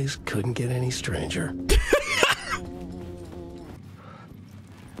 This place couldn't get any stranger.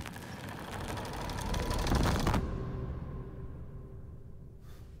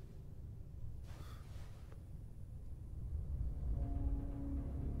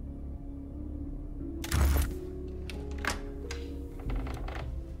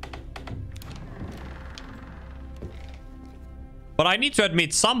 But I need to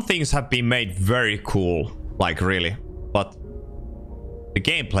admit, some things have been made very cool. Like, really. But the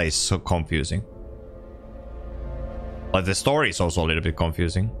gameplay is so confusing. But the story is also a little bit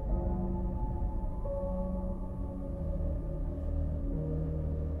confusing.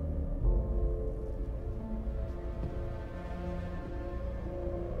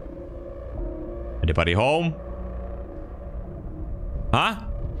 Anybody home? Huh?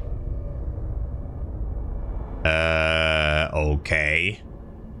 Okay.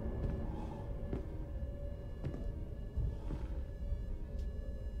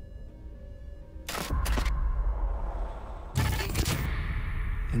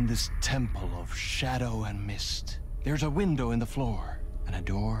 In this temple of shadow and mist, there's a window in the floor and a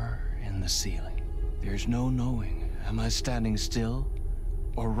door in the ceiling. There's no knowing, am I standing still,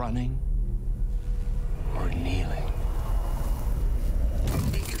 or running, or kneeling?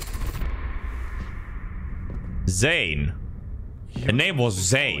 Zane. The name was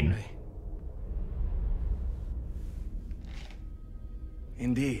Zane.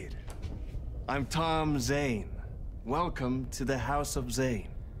 Indeed. I'm Tom Zane. Welcome to the House of Zane.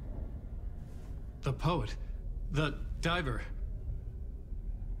 The poet. The diver.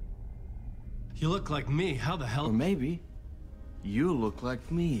 You look like me. How the hell? Or maybe you look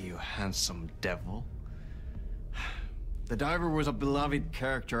like me, you handsome devil. The diver was a beloved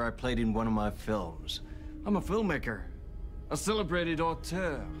character I played in one of my films. I'm a filmmaker, a celebrated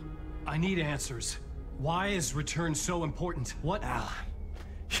auteur. I need answers. Why is Return so important? What?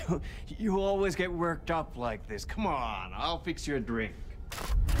 Alan, you always get worked up like this. Come on, I'll fix you a drink.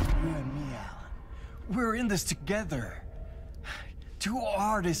 You and me, Alan. We're in this together. Two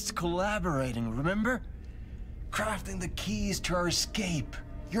artists collaborating, remember? Crafting the keys to our escape.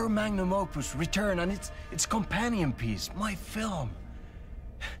 Your magnum opus, Return, and its companion piece, my film.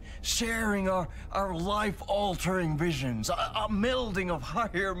 Sharing our life-altering visions, a melding of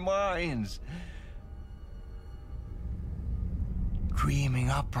higher minds. Dreaming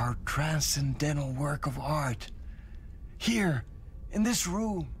up our transcendental work of art. Here, in this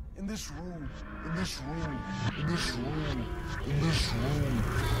room, in this room, in this room, in this room, in this room,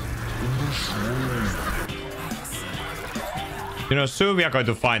 in this room. You know, soon we are going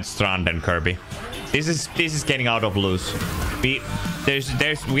to find Strand and Kirby. This is getting out of loose. We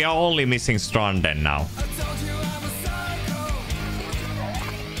are only missing Stranden now.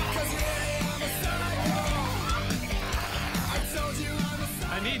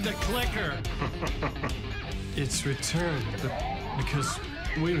 I need the clicker. It's returned because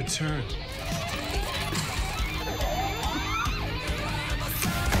we returned.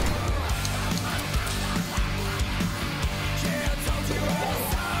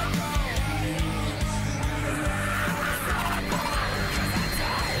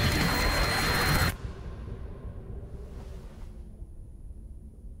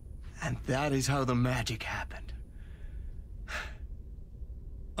 And that is how the magic happened.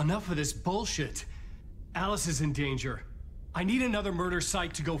 Enough of this bullshit. Alice is in danger. I need another murder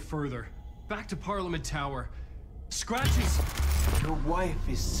site to go further. Back to Parliament Tower. Scratch is... Your wife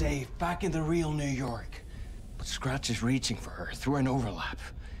is safe, back in the real New York. But Scratch is reaching for her through an overlap.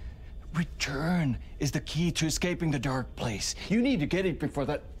 Return is the key to escaping the dark place. You need to get it before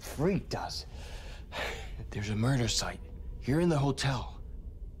that freak does. There's a murder site here in the hotel.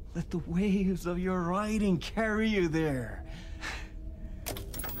 Let the waves of your writing carry you there.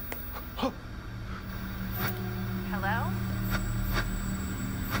 Hello?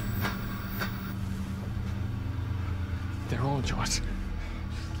 They're all yours.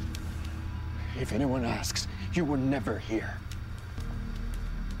 If anyone asks, you were never here.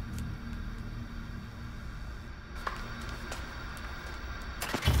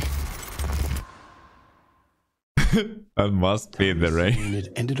 That must be the rain.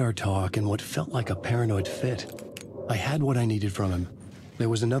 It ended our talk in what felt like a paranoid fit. I had what I needed from him. There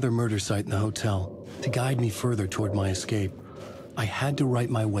was another murder site in the hotel to guide me further toward my escape. I had to write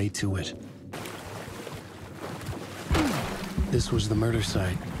my way to it. This was the murder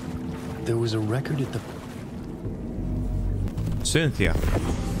site. There was a record at the... Cynthia.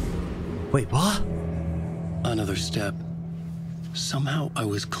 Wait, what? Another step. Somehow I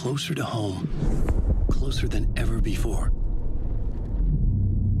was closer to home. Closer than ever before.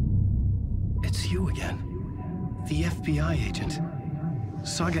 It's you again. The FBI agent.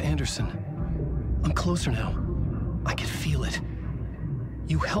 Saga Anderson. I'm closer now. I can feel it.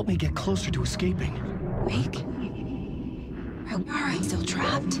 You helped me get closer to escaping. Wake? Are you still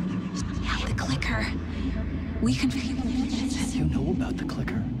trapped? Have the clicker. We can... You know about the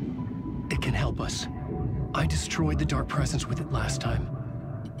clicker? It can help us. I destroyed the dark presence with it last time.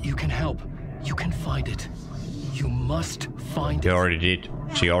 You can help. You can find it. You must find it. You already did.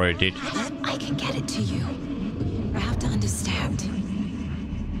 She already did. I can get it to you. I have to understand.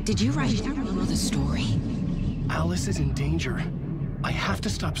 Did you write the story? Alice is in danger. I have to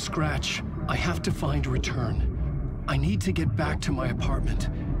stop Scratch. I have to find Return. I need to get back to my apartment.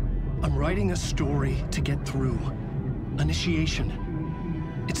 I'm writing a story to get through. Initiation.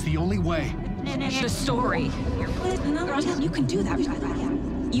 It's the only way. Finish the story. You can do that.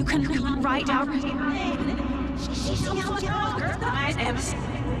 You can write out...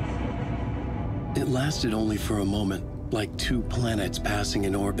 It lasted only for a moment, like two planets passing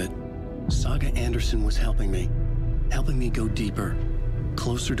in orbit. Saga Anderson was helping me go deeper,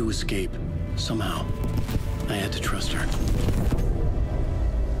 closer to escape. Somehow, I had to trust her.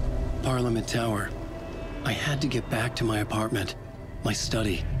 Parliament Tower. I had to get back to my apartment, my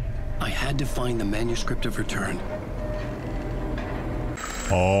study. I had to find the manuscript of Return.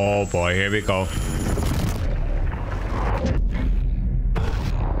 Oh boy, here we go.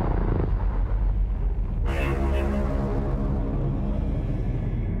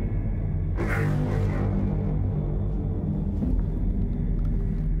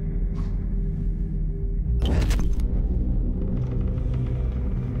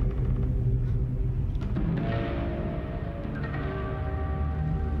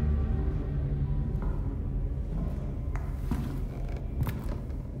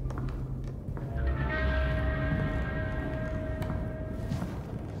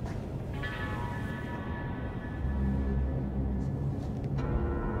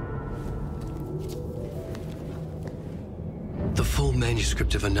 The full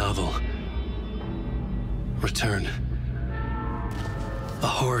manuscript of a novel. Return. A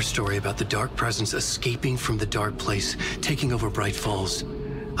horror story about the dark presence escaping from the dark place, taking over Bright Falls.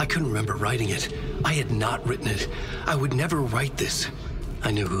 I couldn't remember writing it. I had not written it. I would never write this.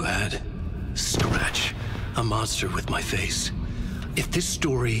 I knew who had. Scratch. A monster with my face. If this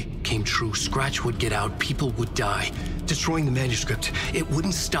story came true, Scratch would get out, people would die. Destroying the manuscript, it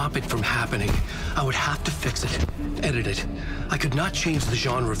wouldn't stop it from happening. I would have to fix it, edit it. I could not change the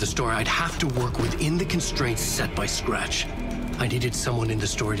genre of the story. I'd have to work within the constraints set by Scratch. I needed someone in the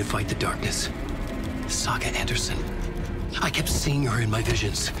story to fight the darkness. Saga Anderson. I kept seeing her in my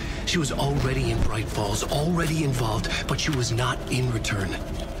visions. She was already in Bright Falls, already involved, but she was not in Return.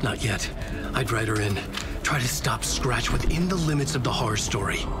 Not yet. I'd write her in. Try to stop Scratch within the limits of the horror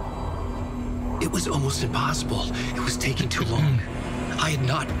story. It was almost impossible. It was taking too long. I had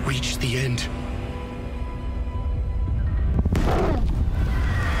not reached the end.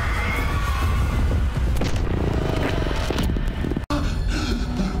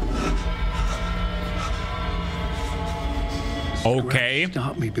 Okay. Scratch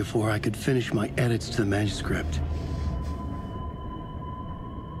stopped me before I could finish my edits to the manuscript.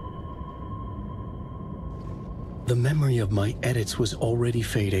 The memory of my edits was already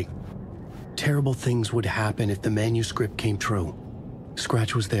fading. Terrible things would happen if the manuscript came true.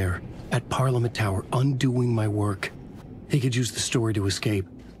 Scratch was there, at Parliament Tower, undoing my work. He could use the story to escape.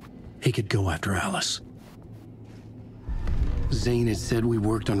 He could go after Alice. Zane had said we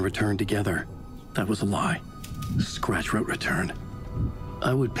worked on Return together. That was a lie. Scratch wrote Return.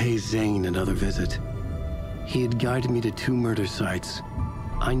 I would pay Zane another visit. He had guided me to 2 murder sites.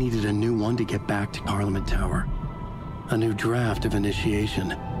 I needed a new one to get back to Parliament Tower. A new draft of initiation.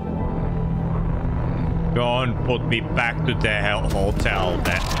 Don't put me back to the hotel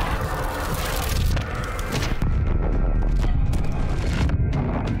then.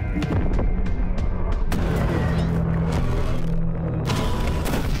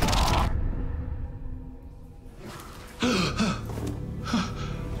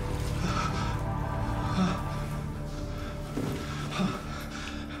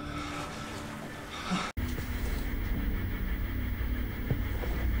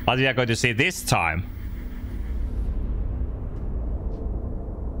 What are you going to see this time?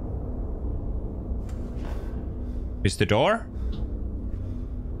 Is the door?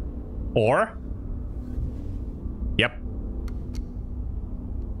 Or? Yep.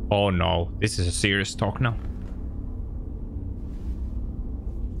 Oh no, this is a serious talk now.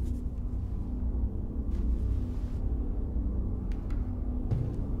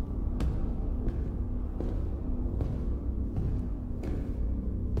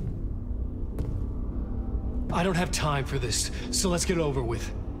 I don't have time for this, so let's get it over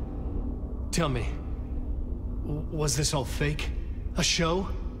with. Tell me, was this all fake? A show?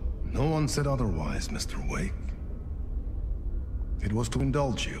 No one said otherwise, Mr. Wake. It was to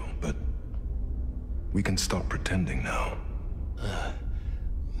indulge you, but we can stop pretending now.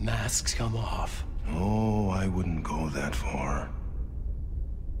 Masks come off. Oh, I wouldn't go that far.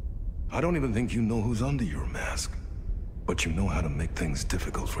 I don't even think you know who's under your mask, but you know how to make things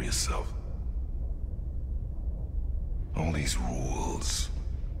difficult for yourself. All these rules,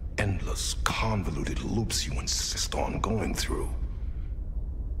 endless, convoluted loops you insist on going through.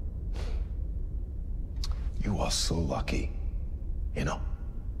 You are so lucky, you know.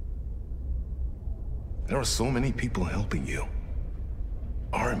 There are so many people helping you.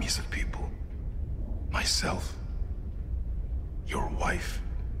 Armies of people. Myself. Your wife.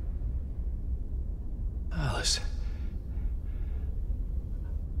 Alice.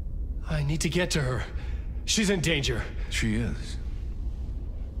 I need to get to her. She's in danger. She is.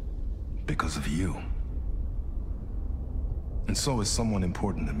 Because of you. And so is someone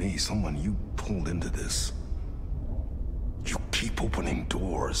important to me, someone you pulled into this. You keep opening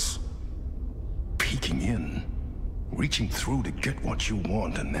doors, peeking in, reaching through to get what you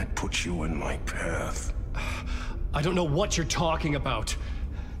want, and that puts you in my path. I don't know what you're talking about.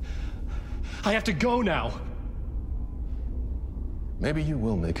 I have to go now. Maybe you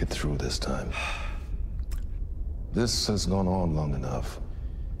will make it through this time. This has gone on long enough.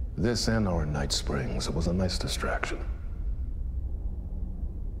 This and our Night Springs. It was a nice distraction.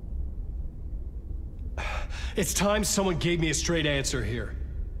 It's time someone gave me a straight answer here.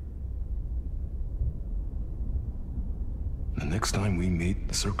 The next time we meet,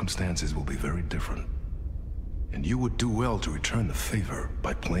 the circumstances will be very different. And you would do well to return the favor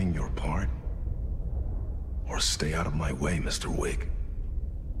by playing your part. Or stay out of my way, Mr. Wig.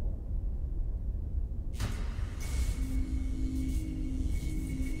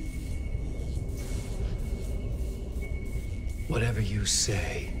 Whatever you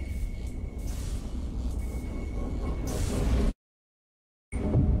say.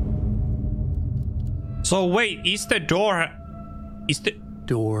 So wait, is the door...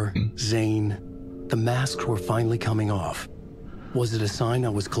 Door, Zane. The masks were finally coming off. Was it a sign I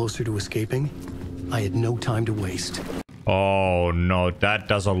was closer to escaping? I had no time to waste. Oh no, that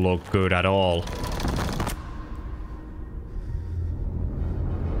doesn't look good at all.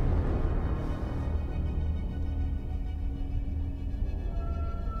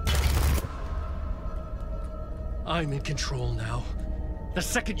 I'm in control now. The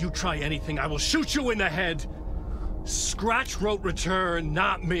second you try anything, I will shoot you in the head. Scratch wrote return,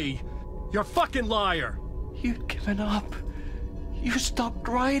 not me. You're a fucking liar. You'd given up. You stopped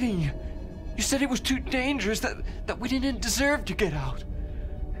writing. You said it was too dangerous, that we didn't deserve to get out.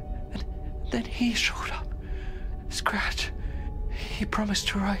 And then he showed up. Scratch. He promised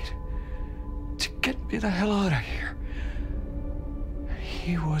to write. To get me the hell out of here.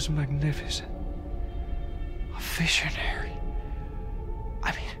 He was magnificent. A visionary.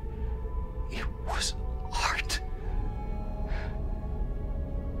 I mean, it was art.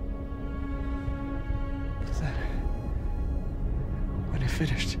 Then, when he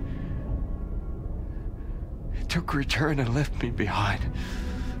finished, he took return and left me behind.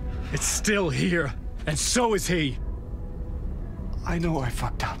 It's still here, and so is he. I know I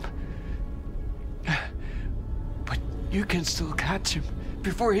fucked up. But you can still catch him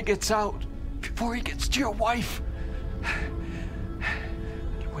before he gets out, before he gets to your wife.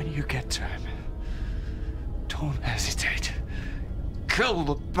 And when you get to him, don't hesitate. Kill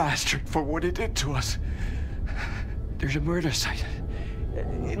the bastard for what he did to us. There's a murder site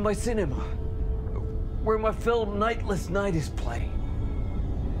in my cinema where my film Nightless Night is playing.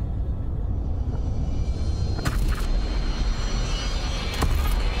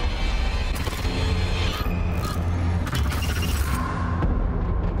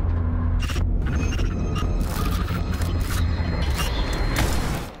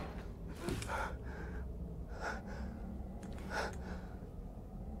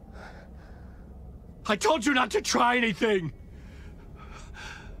 I told you not to try anything!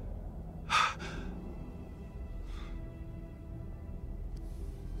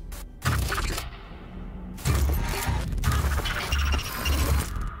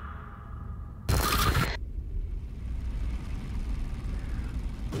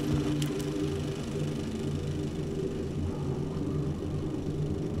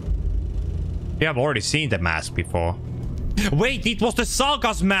 Yeah, I've already seen the mask before. Wait, it was the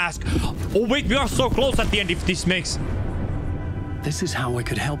Saga's mask! Oh wait, we are so close at the end if this makes... This is how I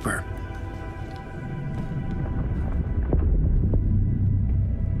could help her.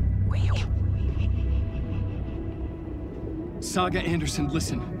 Saga Anderson,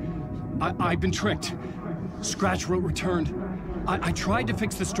 listen. I've been tricked. Scratch wrote returned. I tried to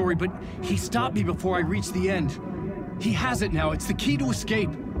fix the story, but he stopped me before I reached the end. He has it now. It's the key to escape.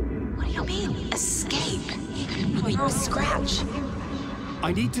 What do you mean, escape? You're a Scratch.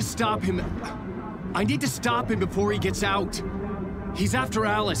 I need to stop him. I need to stop him before he gets out. He's after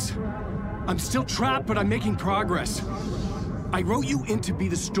Alice. I'm still trapped, but I'm making progress. I wrote you in to be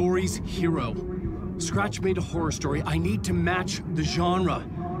the story's hero. Scratch made a horror story. I need to match the genre.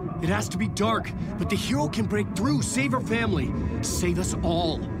 It has to be dark, but the hero can break through, save her family, save us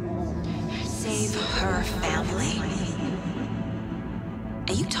all. Save her family?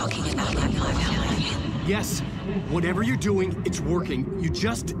 Are you talking about my family? Yes. Whatever you're doing, it's working. You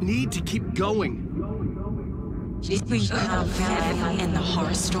just need to keep going. Did we have family in the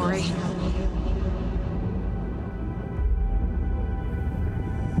horror story?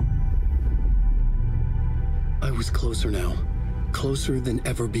 I was closer now. Closer than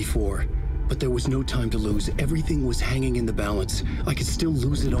ever before. But there was no time to lose. Everything was hanging in the balance. I could still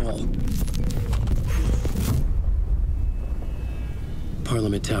lose it all.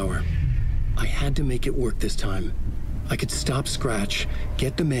 Parliament Tower. I had to make it work this time. I could stop Scratch,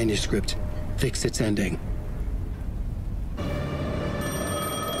 get the manuscript, fix its ending.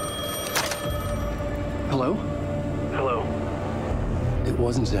 Hello? Hello. It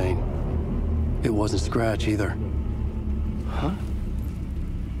wasn't Zane. It wasn't Scratch either. Huh?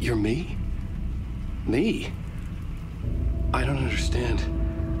 You're me? Me? I don't understand.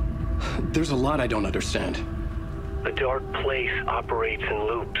 There's a lot I don't understand. A dark place operates in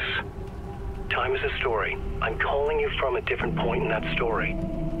loops. Time is a story. I'm calling you from a different point in that story.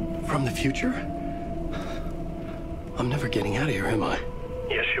 From the future? I'm never getting out of here, am I?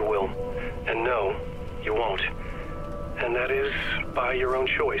 Yes, you will. And no, you won't. And that is by your own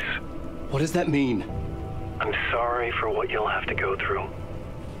choice. What does that mean? I'm sorry for what you'll have to go through.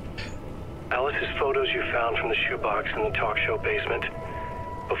 Alice's photos you found from the shoebox in the talk show basement.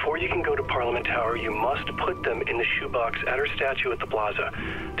 Before you can go to Parliament Tower, you must put them in the shoebox at her statue at the plaza.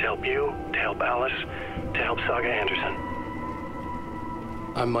 To help you, to help Alice, to help Saga Anderson.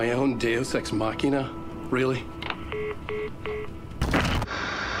 I'm my own Deus Ex Machina? Really?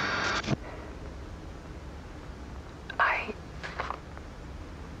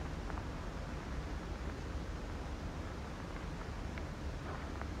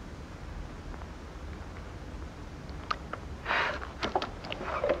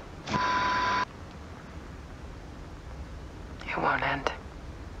 It won't end.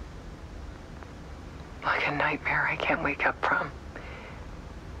 Like a nightmare I can't wake up from.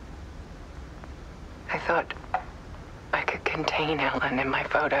 I thought I could contain Ellen in my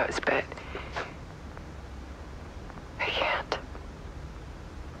photos, but I can't.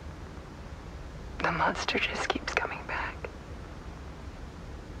 The monster just keeps coming back.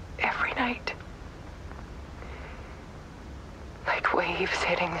 Every night. Like waves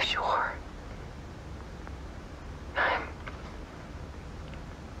hitting the shore.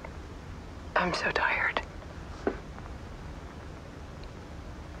 I'm so tired.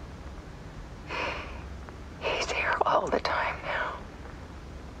 He's here all the time now.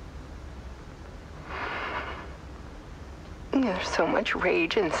 There's so much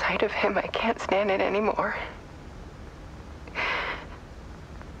rage inside of him, I can't stand it anymore.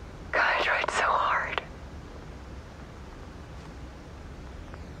 God, I tried so hard.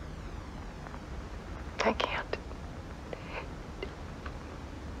 I can't.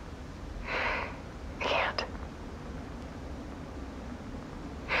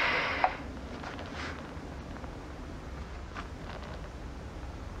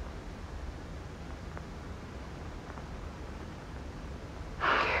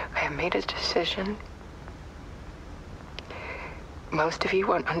 Made a decision. Most of you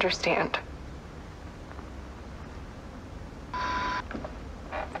won't understand.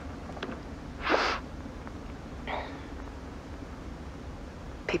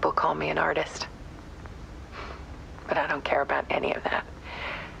 People call me an artist, but I don't care about any of that.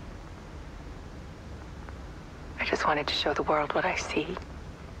 I just wanted to show the world what I see.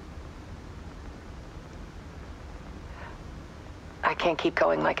 I can't keep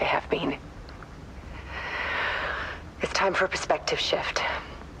going like I have been. It's time for a perspective shift.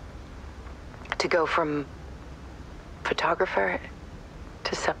 To go from photographer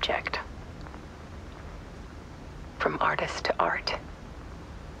to subject. From artist to art.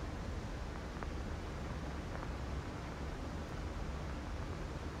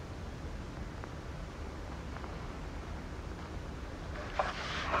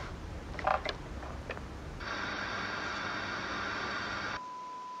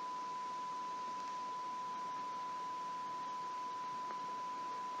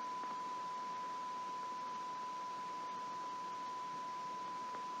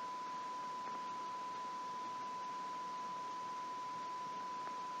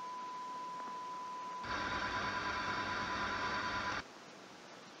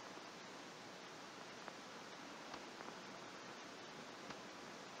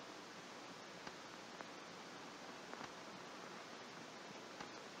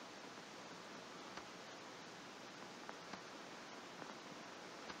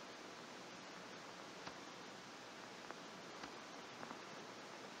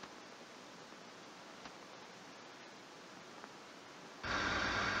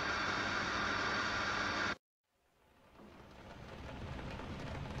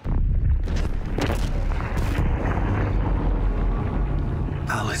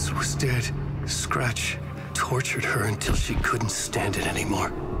 Alice was dead. Scratch tortured her until she couldn't stand it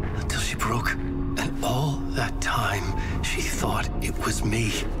anymore. Until she broke. And all that time, she thought it was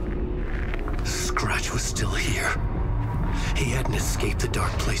me. Scratch was still here. He hadn't escaped the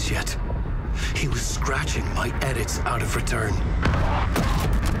dark place yet. He was scratching my edits out of return.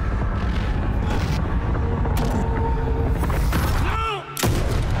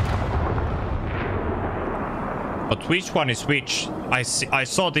 But which one is which? I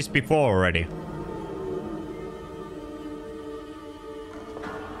saw this before already.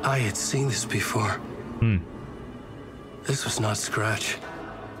 I had seen this before. This was not Scratch.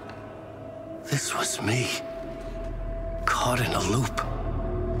 This was me. Caught in a loop.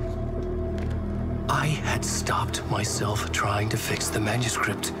 I had stopped myself trying to fix the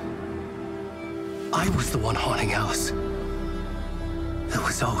manuscript. I was the one haunting Alice. It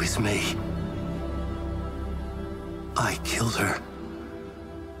was always me. I killed her.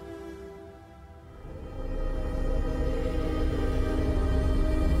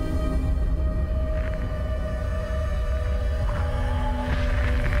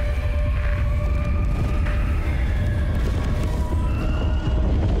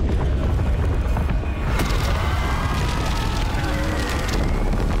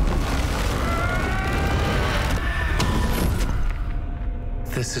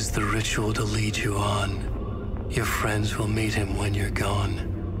 This is the ritual to lead you on. Your friends will meet him when you're gone.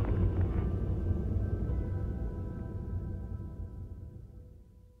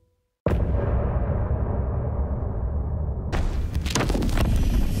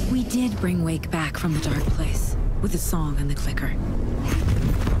 We did bring Wake back from the dark place, with the song and the clicker.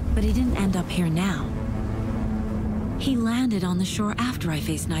 But he didn't end up here now. He landed on the shore after I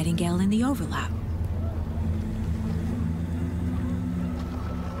faced Nightingale in the overlap.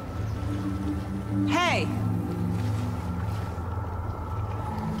 Hey!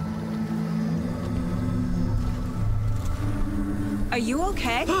 Are you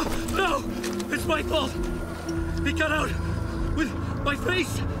okay? No! It's my fault! He got out with my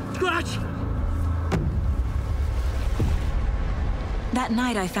face! Scratch! That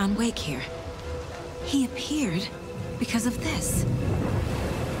night I found Wake here. He appeared because of this.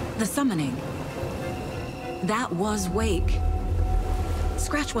 The summoning. That was Wake.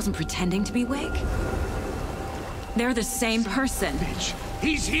 Scratch wasn't pretending to be Wake. They're the same person. Bitch.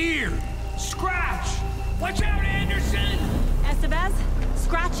 He's here! Scratch! Watch out, Anderson! Estevez,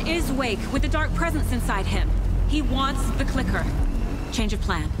 Scratch is Wake with the dark presence inside him. He wants the clicker. Change of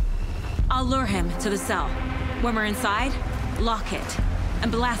plan. I'll lure him to the cell. When we're inside, lock it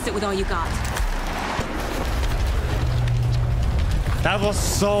and blast it with all you got. That was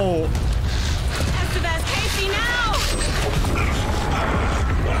so... Estevez, Casey, now!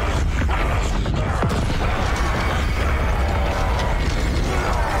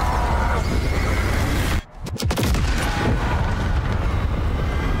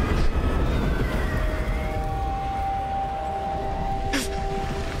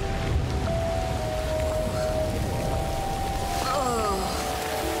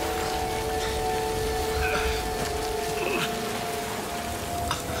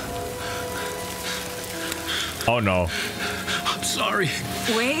 Oh no. I'm sorry.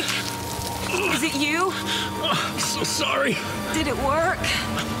 Wake? Is it you? I'm so sorry. Did it work?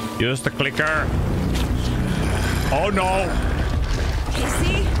 Use the clicker. Oh no.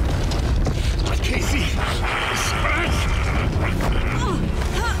 Casey? Casey! Scratch!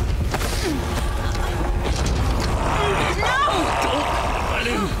 No! Don't let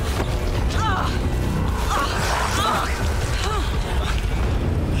him!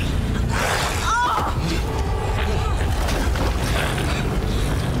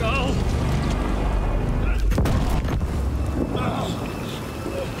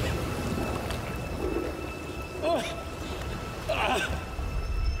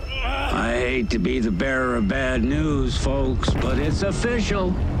 I hate to be the bearer of bad news, folks, but it's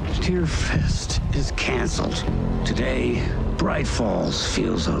official. Tear Fest is canceled. Today, Bright Falls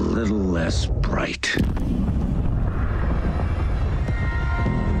feels a little less bright.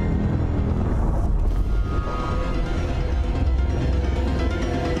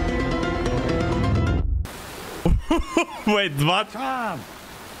 Wait, what? Tom,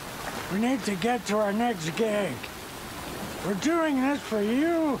 we need to get to our next gig. We're doing this for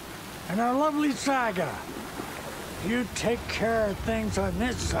you and our lovely saga. You take care of things on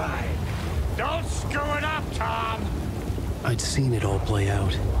this side. Don't screw it up, Tom! I'd seen it all play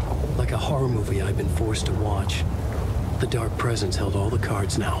out. Like a horror movie I'd been forced to watch. The Dark Presence held all the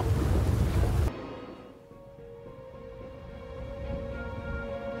cards now.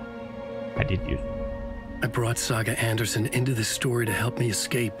 I did use. I brought Saga Anderson into this story to help me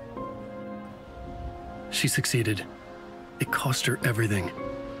escape. She succeeded. It cost her everything.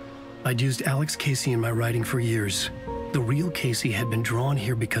 I'd used Alex Casey in my writing for years. The real Casey had been drawn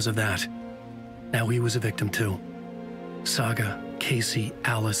here because of that. Now he was a victim too. Saga, Casey,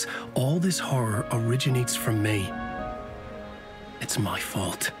 Alice, all this horror originates from me. It's my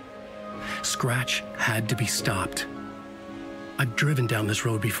fault. Scratch had to be stopped. I've driven down this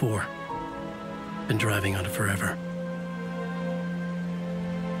road before. Been driving on it forever.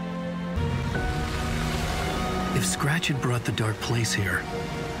 If Scratch had brought the dark place here,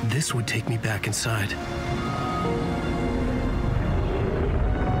 this would take me back inside.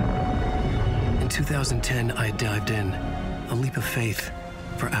 In 2010, I dived in, a leap of faith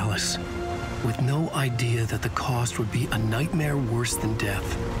for Alice, with no idea that the cost would be a nightmare worse than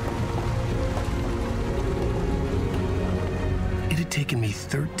death. It had taken me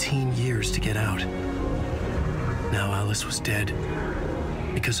 13 years to get out. Now Alice was dead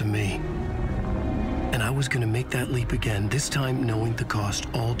because of me. And I was going to make that leap again, this time knowing the cost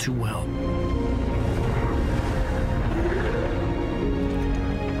all too well.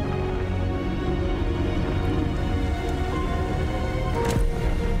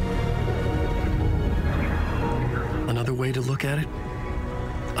 Another way to look at it,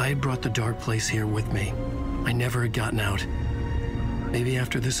 I had brought the dark place here with me. I never had gotten out. Maybe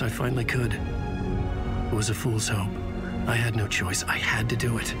after this I finally could. It was a fool's hope. I had no choice. I had to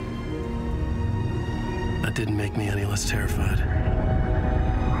do it. That didn't make me any less terrified.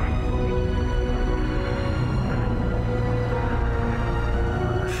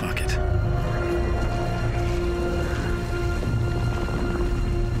 Fuck it.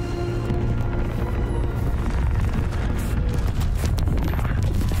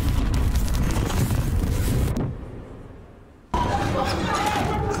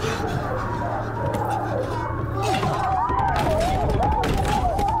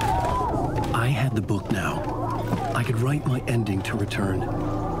 To return.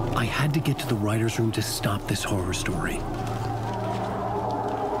 I had to get to the writer's room to stop this horror story.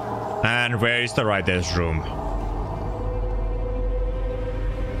 And where is the writer's room?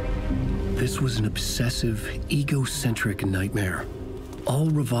 This was an obsessive, egocentric nightmare, all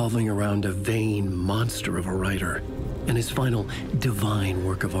revolving around a vain monster of a writer and his final divine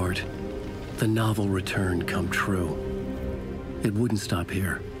work of art, the novel return come true. It wouldn't stop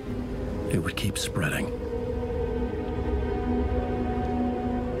here. It would keep spreading.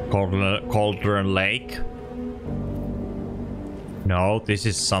 Cauldron Lake? No, this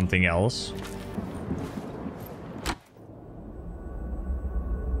is something else.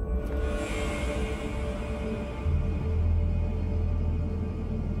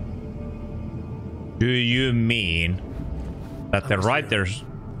 Do you mean that the writers...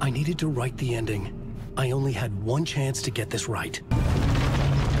 I needed to write the ending. I only had one chance to get this right.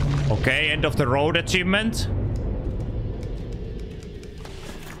 Okay, end of the road achievement.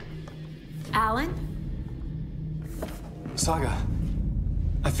 Alan? Saga,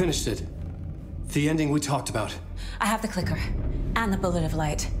 I finished it. The ending we talked about. I have the clicker and the bullet of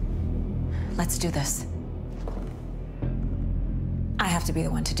light. Let's do this. I have to be the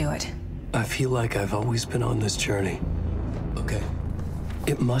one to do it. I feel like I've always been on this journey. Okay.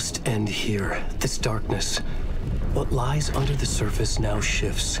 It must end here, this darkness. What lies under the surface now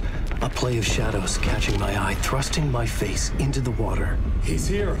shifts. A play of shadows catching my eye, thrusting my face into the water. He's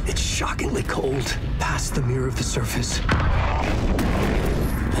here. It's shockingly cold, past the mirror of the surface.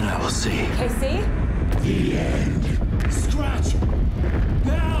 And I will see. Casey? The end. Scratch!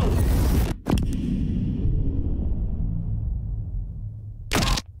 Now!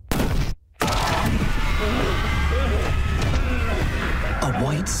 A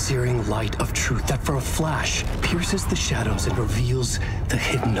white, searing light of truth that for a flash pierces the shadows and reveals the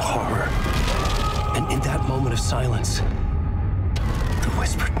hidden horror. And in that moment of silence, the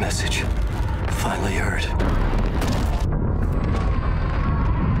whispered message finally heard.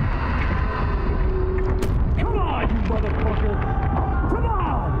 Come on, you motherfucker! Come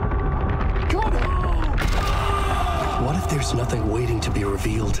on! Come on! What if there's nothing waiting to be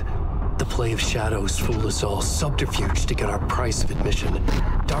revealed? The play of shadows fool us all, subterfuge to get our price of admission.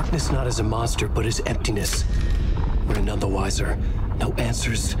 Darkness not as a monster, but as emptiness. We're none the wiser. No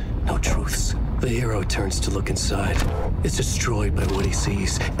answers, no truths. The hero turns to look inside. Is destroyed by what he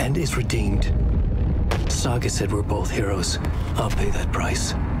sees, and is redeemed. Saga said we're both heroes. I'll pay that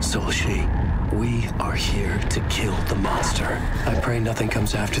price. So will she. We are here to kill the monster. I pray nothing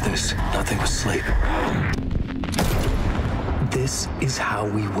comes after this. Nothing but sleep. This is how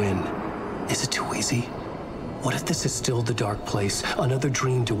we win. Is it too easy? What if this is still the dark place? Another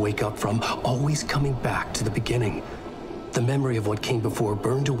dream to wake up from, always coming back to the beginning. The memory of what came before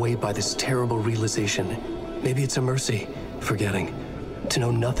burned away by this terrible realization. Maybe it's a mercy, forgetting. To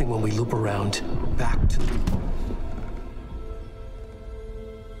know nothing when we loop around, back to...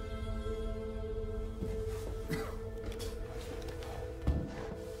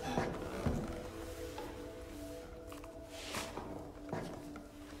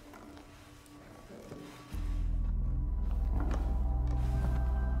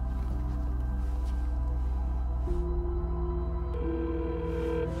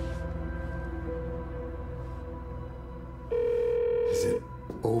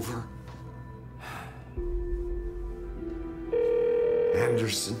 over.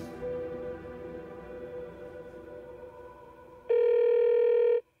 Anderson.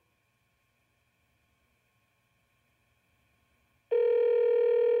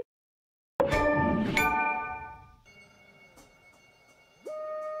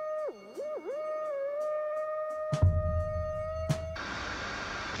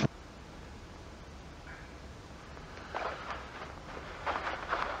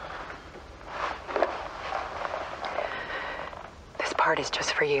 Is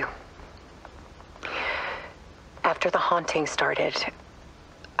just for you. After the haunting started,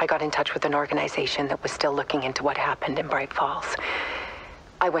 I got in touch with an organization that was still looking into what happened in Bright Falls.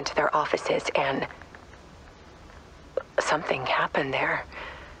 I went to their offices and something happened there.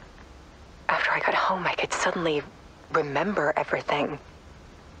 After I got home, I could suddenly remember everything.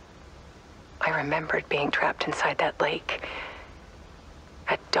 I remembered being trapped inside that lake.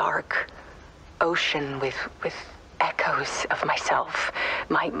 A dark ocean with echoes of myself,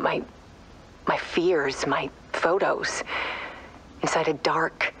 my fears, my photos, inside a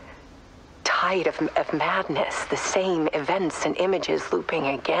dark tide of madness, the same events and images looping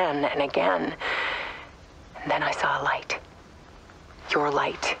again and again. And then I saw a light. Your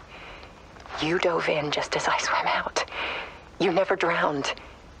light. You dove in just as I swam out. You never drowned.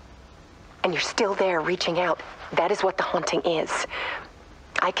 And you're still there reaching out. That is what the haunting is.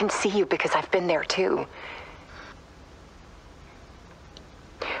 I can see you because I've been there too.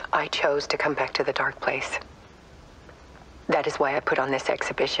 I chose to come back to the dark place. That is why I put on this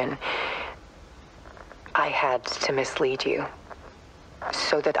exhibition. I had to mislead you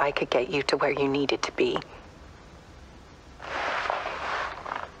so that I could get you to where you needed to be.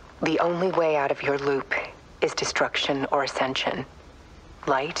 The only way out of your loop is destruction or ascension,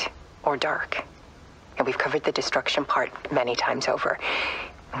 light or dark. And we've covered the destruction part many times over.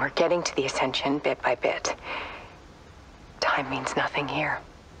 And we're getting to the ascension bit by bit. Time means nothing here.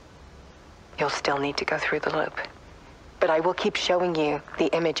 You'll still need to go through the loop. But I will keep showing you the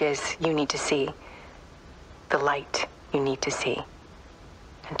images you need to see, the light you need to see,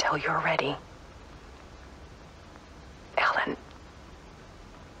 until you're ready. Ellen,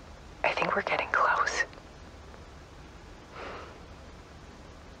 I think we're getting close.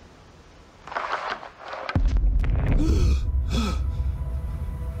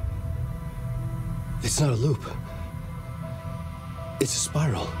 It's not a loop. It's a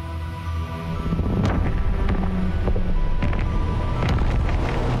spiral.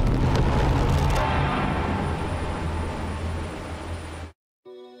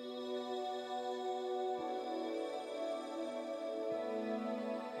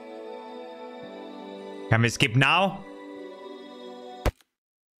 Can we skip now?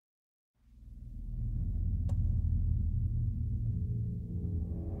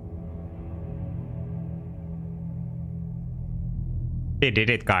 They did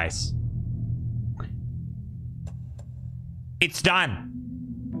it, guys. It's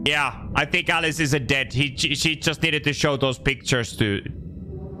done. Yeah, I think Alice is dead. She just needed to show those pictures to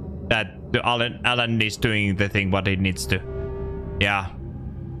that Alan is doing the thing what he needs to. Yeah.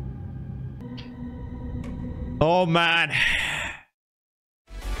 Oh man.